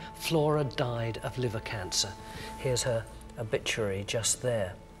July, Flora died of liver cancer. Here's her obituary just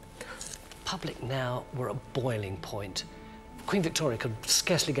there. The public now were at boiling point. Queen Victoria could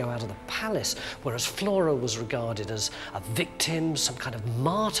scarcely go out of the palace, whereas Flora was regarded as a victim, some kind of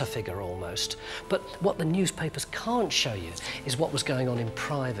martyr figure almost. But what the newspapers can't show you is what was going on in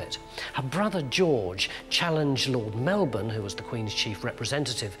private. Her brother George challenged Lord Melbourne, who was the Queen's chief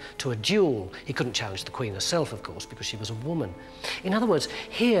representative, to a duel. He couldn't challenge the Queen herself, of course, because she was a woman. In other words,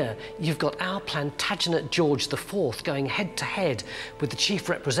 here you've got our Plantagenet George IV going head-to-head with the chief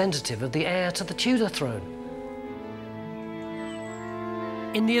representative of the heir to the Tudor throne.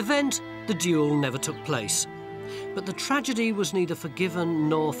 In the event, the duel never took place. But the tragedy was neither forgiven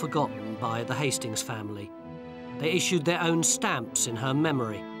nor forgotten by the Hastings family. They issued their own stamps in her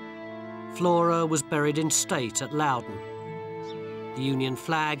memory. Flora was buried in state at Loudon. The Union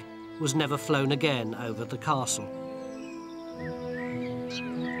flag was never flown again over the castle.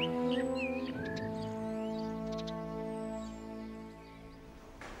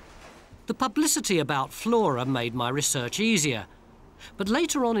 The publicity about Flora made my research easier. But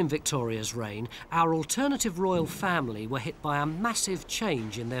later on in Victoria's reign, our alternative royal family were hit by a massive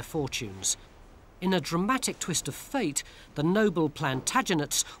change in their fortunes. In a dramatic twist of fate, the noble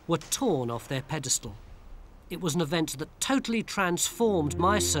Plantagenets were torn off their pedestal. It was an event that totally transformed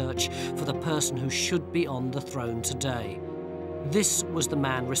my search for the person who should be on the throne today. This was the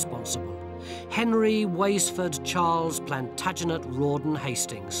man responsible. Henry Waysford Charles Plantagenet Rawdon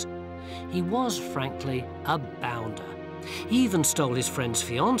Hastings. He was, frankly, a bounder. He even stole his friend's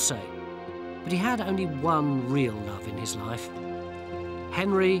fiancée. But he had only one real love in his life.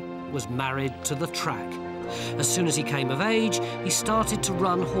 Henry was married to the track. As soon as he came of age, he started to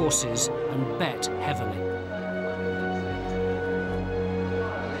run horses and bet heavily.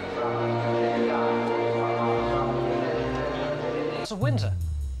 It's a winter.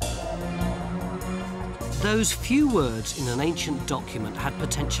 Those few words in an ancient document had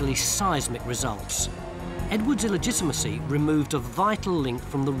potentially seismic results. Edward's illegitimacy removed a vital link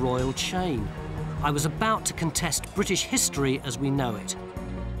from the royal chain. I was about to contest British history as we know it.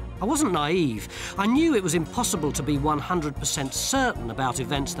 I wasn't naive. I knew it was impossible to be 100% certain about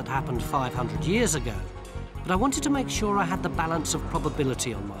events that happened 500 years ago. But I wanted to make sure I had the balance of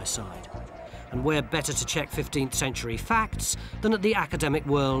probability on my side. And where better to check 15th century facts than at the academic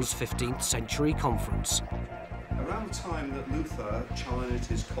world's 15th century conference. Around the time that Luther challenged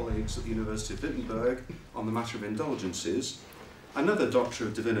his colleagues at the University of Wittenberg on the matter of indulgences, another doctor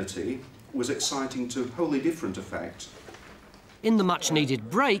of divinity was exciting to wholly different effect. In the much-needed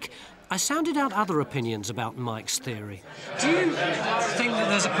break, I sounded out other opinions about Mike's theory. Do you think that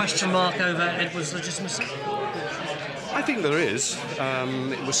there's a question mark over Edward's legitimacy? I think there is.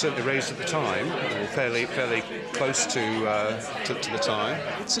 It was certainly raised at the time, fairly close to the time.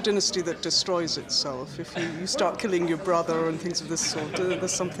 It's a dynasty that destroys itself. If you start killing your brother and things of this sort,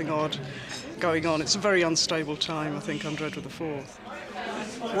 there's something odd going on. It's a very unstable time, I think, under Edward IV.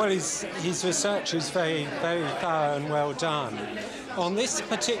 Well, his research is very, very thorough and well done. On this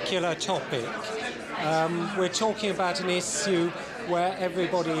particular topic, we're talking about an issue where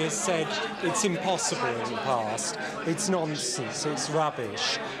everybody has said it's impossible in the past, it's nonsense, it's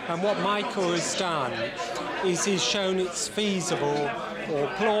rubbish. And what Michael has done is he's shown it's feasible or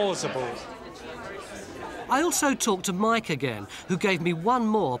plausible. I also talked to Mike again, who gave me one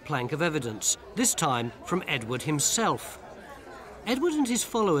more plank of evidence, this time from Edward himself. Edward and his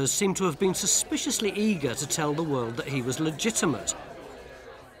followers seem to have been suspiciously eager to tell the world that he was legitimate.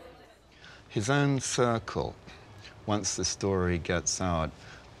 His own circle, once the story gets out,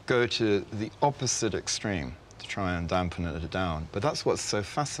 go to the opposite extreme to try and dampen it down. But that's what's so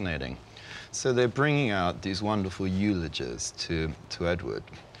fascinating. So they're bringing out these wonderful eulogies to Edward,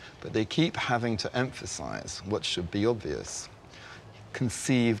 but they keep having to emphasize what should be obvious.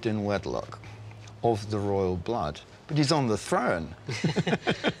 Conceived in wedlock, of the royal blood. But he's on the throne.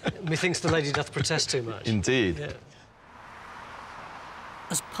 Methinks the lady doth protest too much. Indeed. Yeah.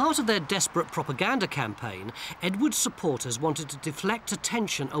 As part of their desperate propaganda campaign, Edward's supporters wanted to deflect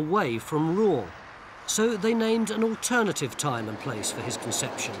attention away from Rouen. So they named an alternative time and place for his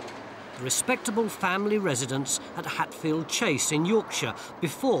conception. The respectable family residence at Hatfield Chase in Yorkshire,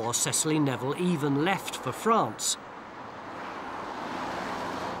 before Cecily Neville even left for France.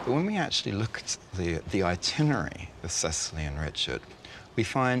 But when we actually look at the itinerary of Cecily and Richard, we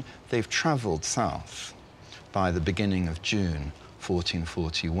find they've travelled south by the beginning of June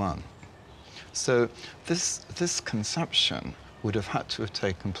 1441. So this conception would have had to have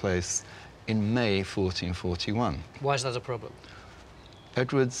taken place in May 1441. Why is that a problem?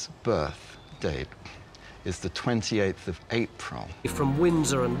 Edward's birth date is the 28th of April. From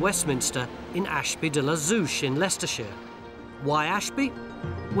Windsor and Westminster in Ashby de la Zouch in Leicestershire. Why Ashby?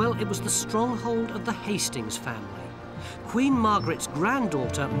 Well, it was the stronghold of the Hastings family. Queen Margaret's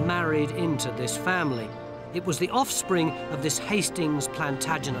granddaughter married into this family. It was the offspring of this Hastings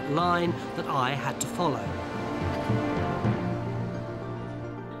Plantagenet line that I had to follow.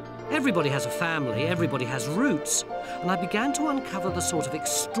 Everybody has a family, everybody has roots, and I began to uncover the sort of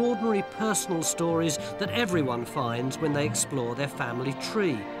extraordinary personal stories that everyone finds when they explore their family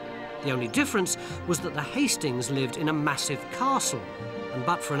tree. The only difference was that the Hastings lived in a massive castle, and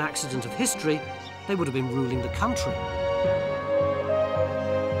but for an accident of history, they would have been ruling the country.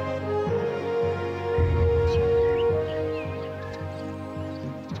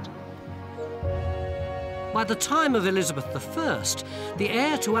 By the time of Elizabeth I, the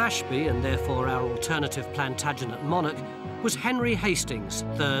heir to Ashby, and therefore our alternative Plantagenet monarch, was Henry Hastings,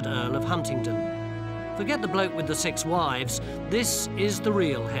 3rd Earl of Huntingdon. Forget the bloke with the 6 wives, this is the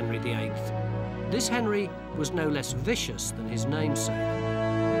real Henry VIII. This Henry was no less vicious than his namesake.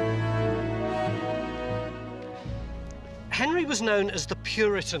 Henry was known as the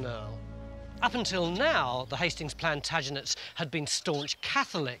Puritan Earl. Up until now, the Hastings Plantagenets had been staunch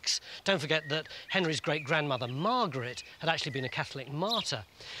Catholics. Don't forget that Henry's great-grandmother, Margaret, had actually been a Catholic martyr.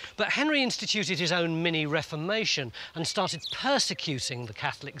 But Henry instituted his own mini-Reformation and started persecuting the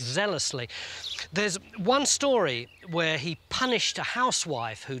Catholics zealously. There's one story where he punished a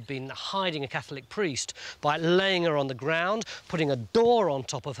housewife who'd been hiding a Catholic priest by laying her on the ground, putting a door on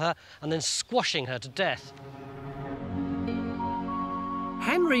top of her, and then squashing her to death.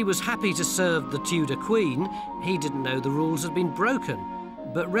 Henry was happy to serve the Tudor Queen. He didn't know the rules had been broken,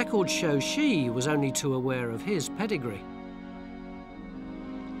 but records show she was only too aware of his pedigree.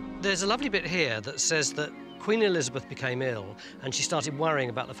 There's a lovely bit here that says that Queen Elizabeth became ill and she started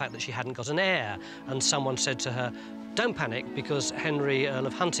worrying about the fact that she hadn't got an heir, and someone said to her, Don't panic, because Henry, Earl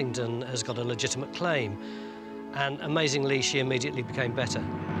of Huntingdon, has got a legitimate claim. And amazingly, she immediately became better.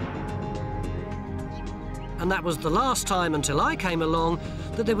 And that was the last time, until I came along,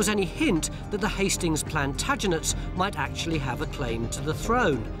 that there was any hint that the Hastings Plantagenets might actually have a claim to the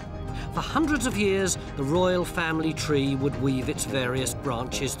throne. For hundreds of years, the royal family tree would weave its various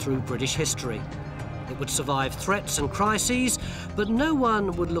branches through British history. It would survive threats and crises, but no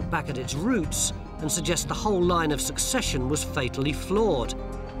one would look back at its roots and suggest the whole line of succession was fatally flawed.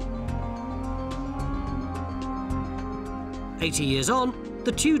 80 years on,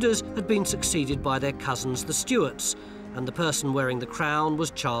 the Tudors had been succeeded by their cousins, the Stuarts, and the person wearing the crown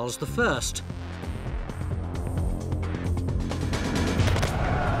was Charles I.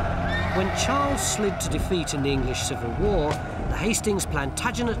 When Charles slid to defeat in the English Civil War, the Hastings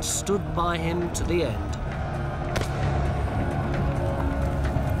Plantagenets stood by him to the end.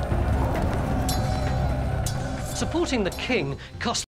 Supporting the king cost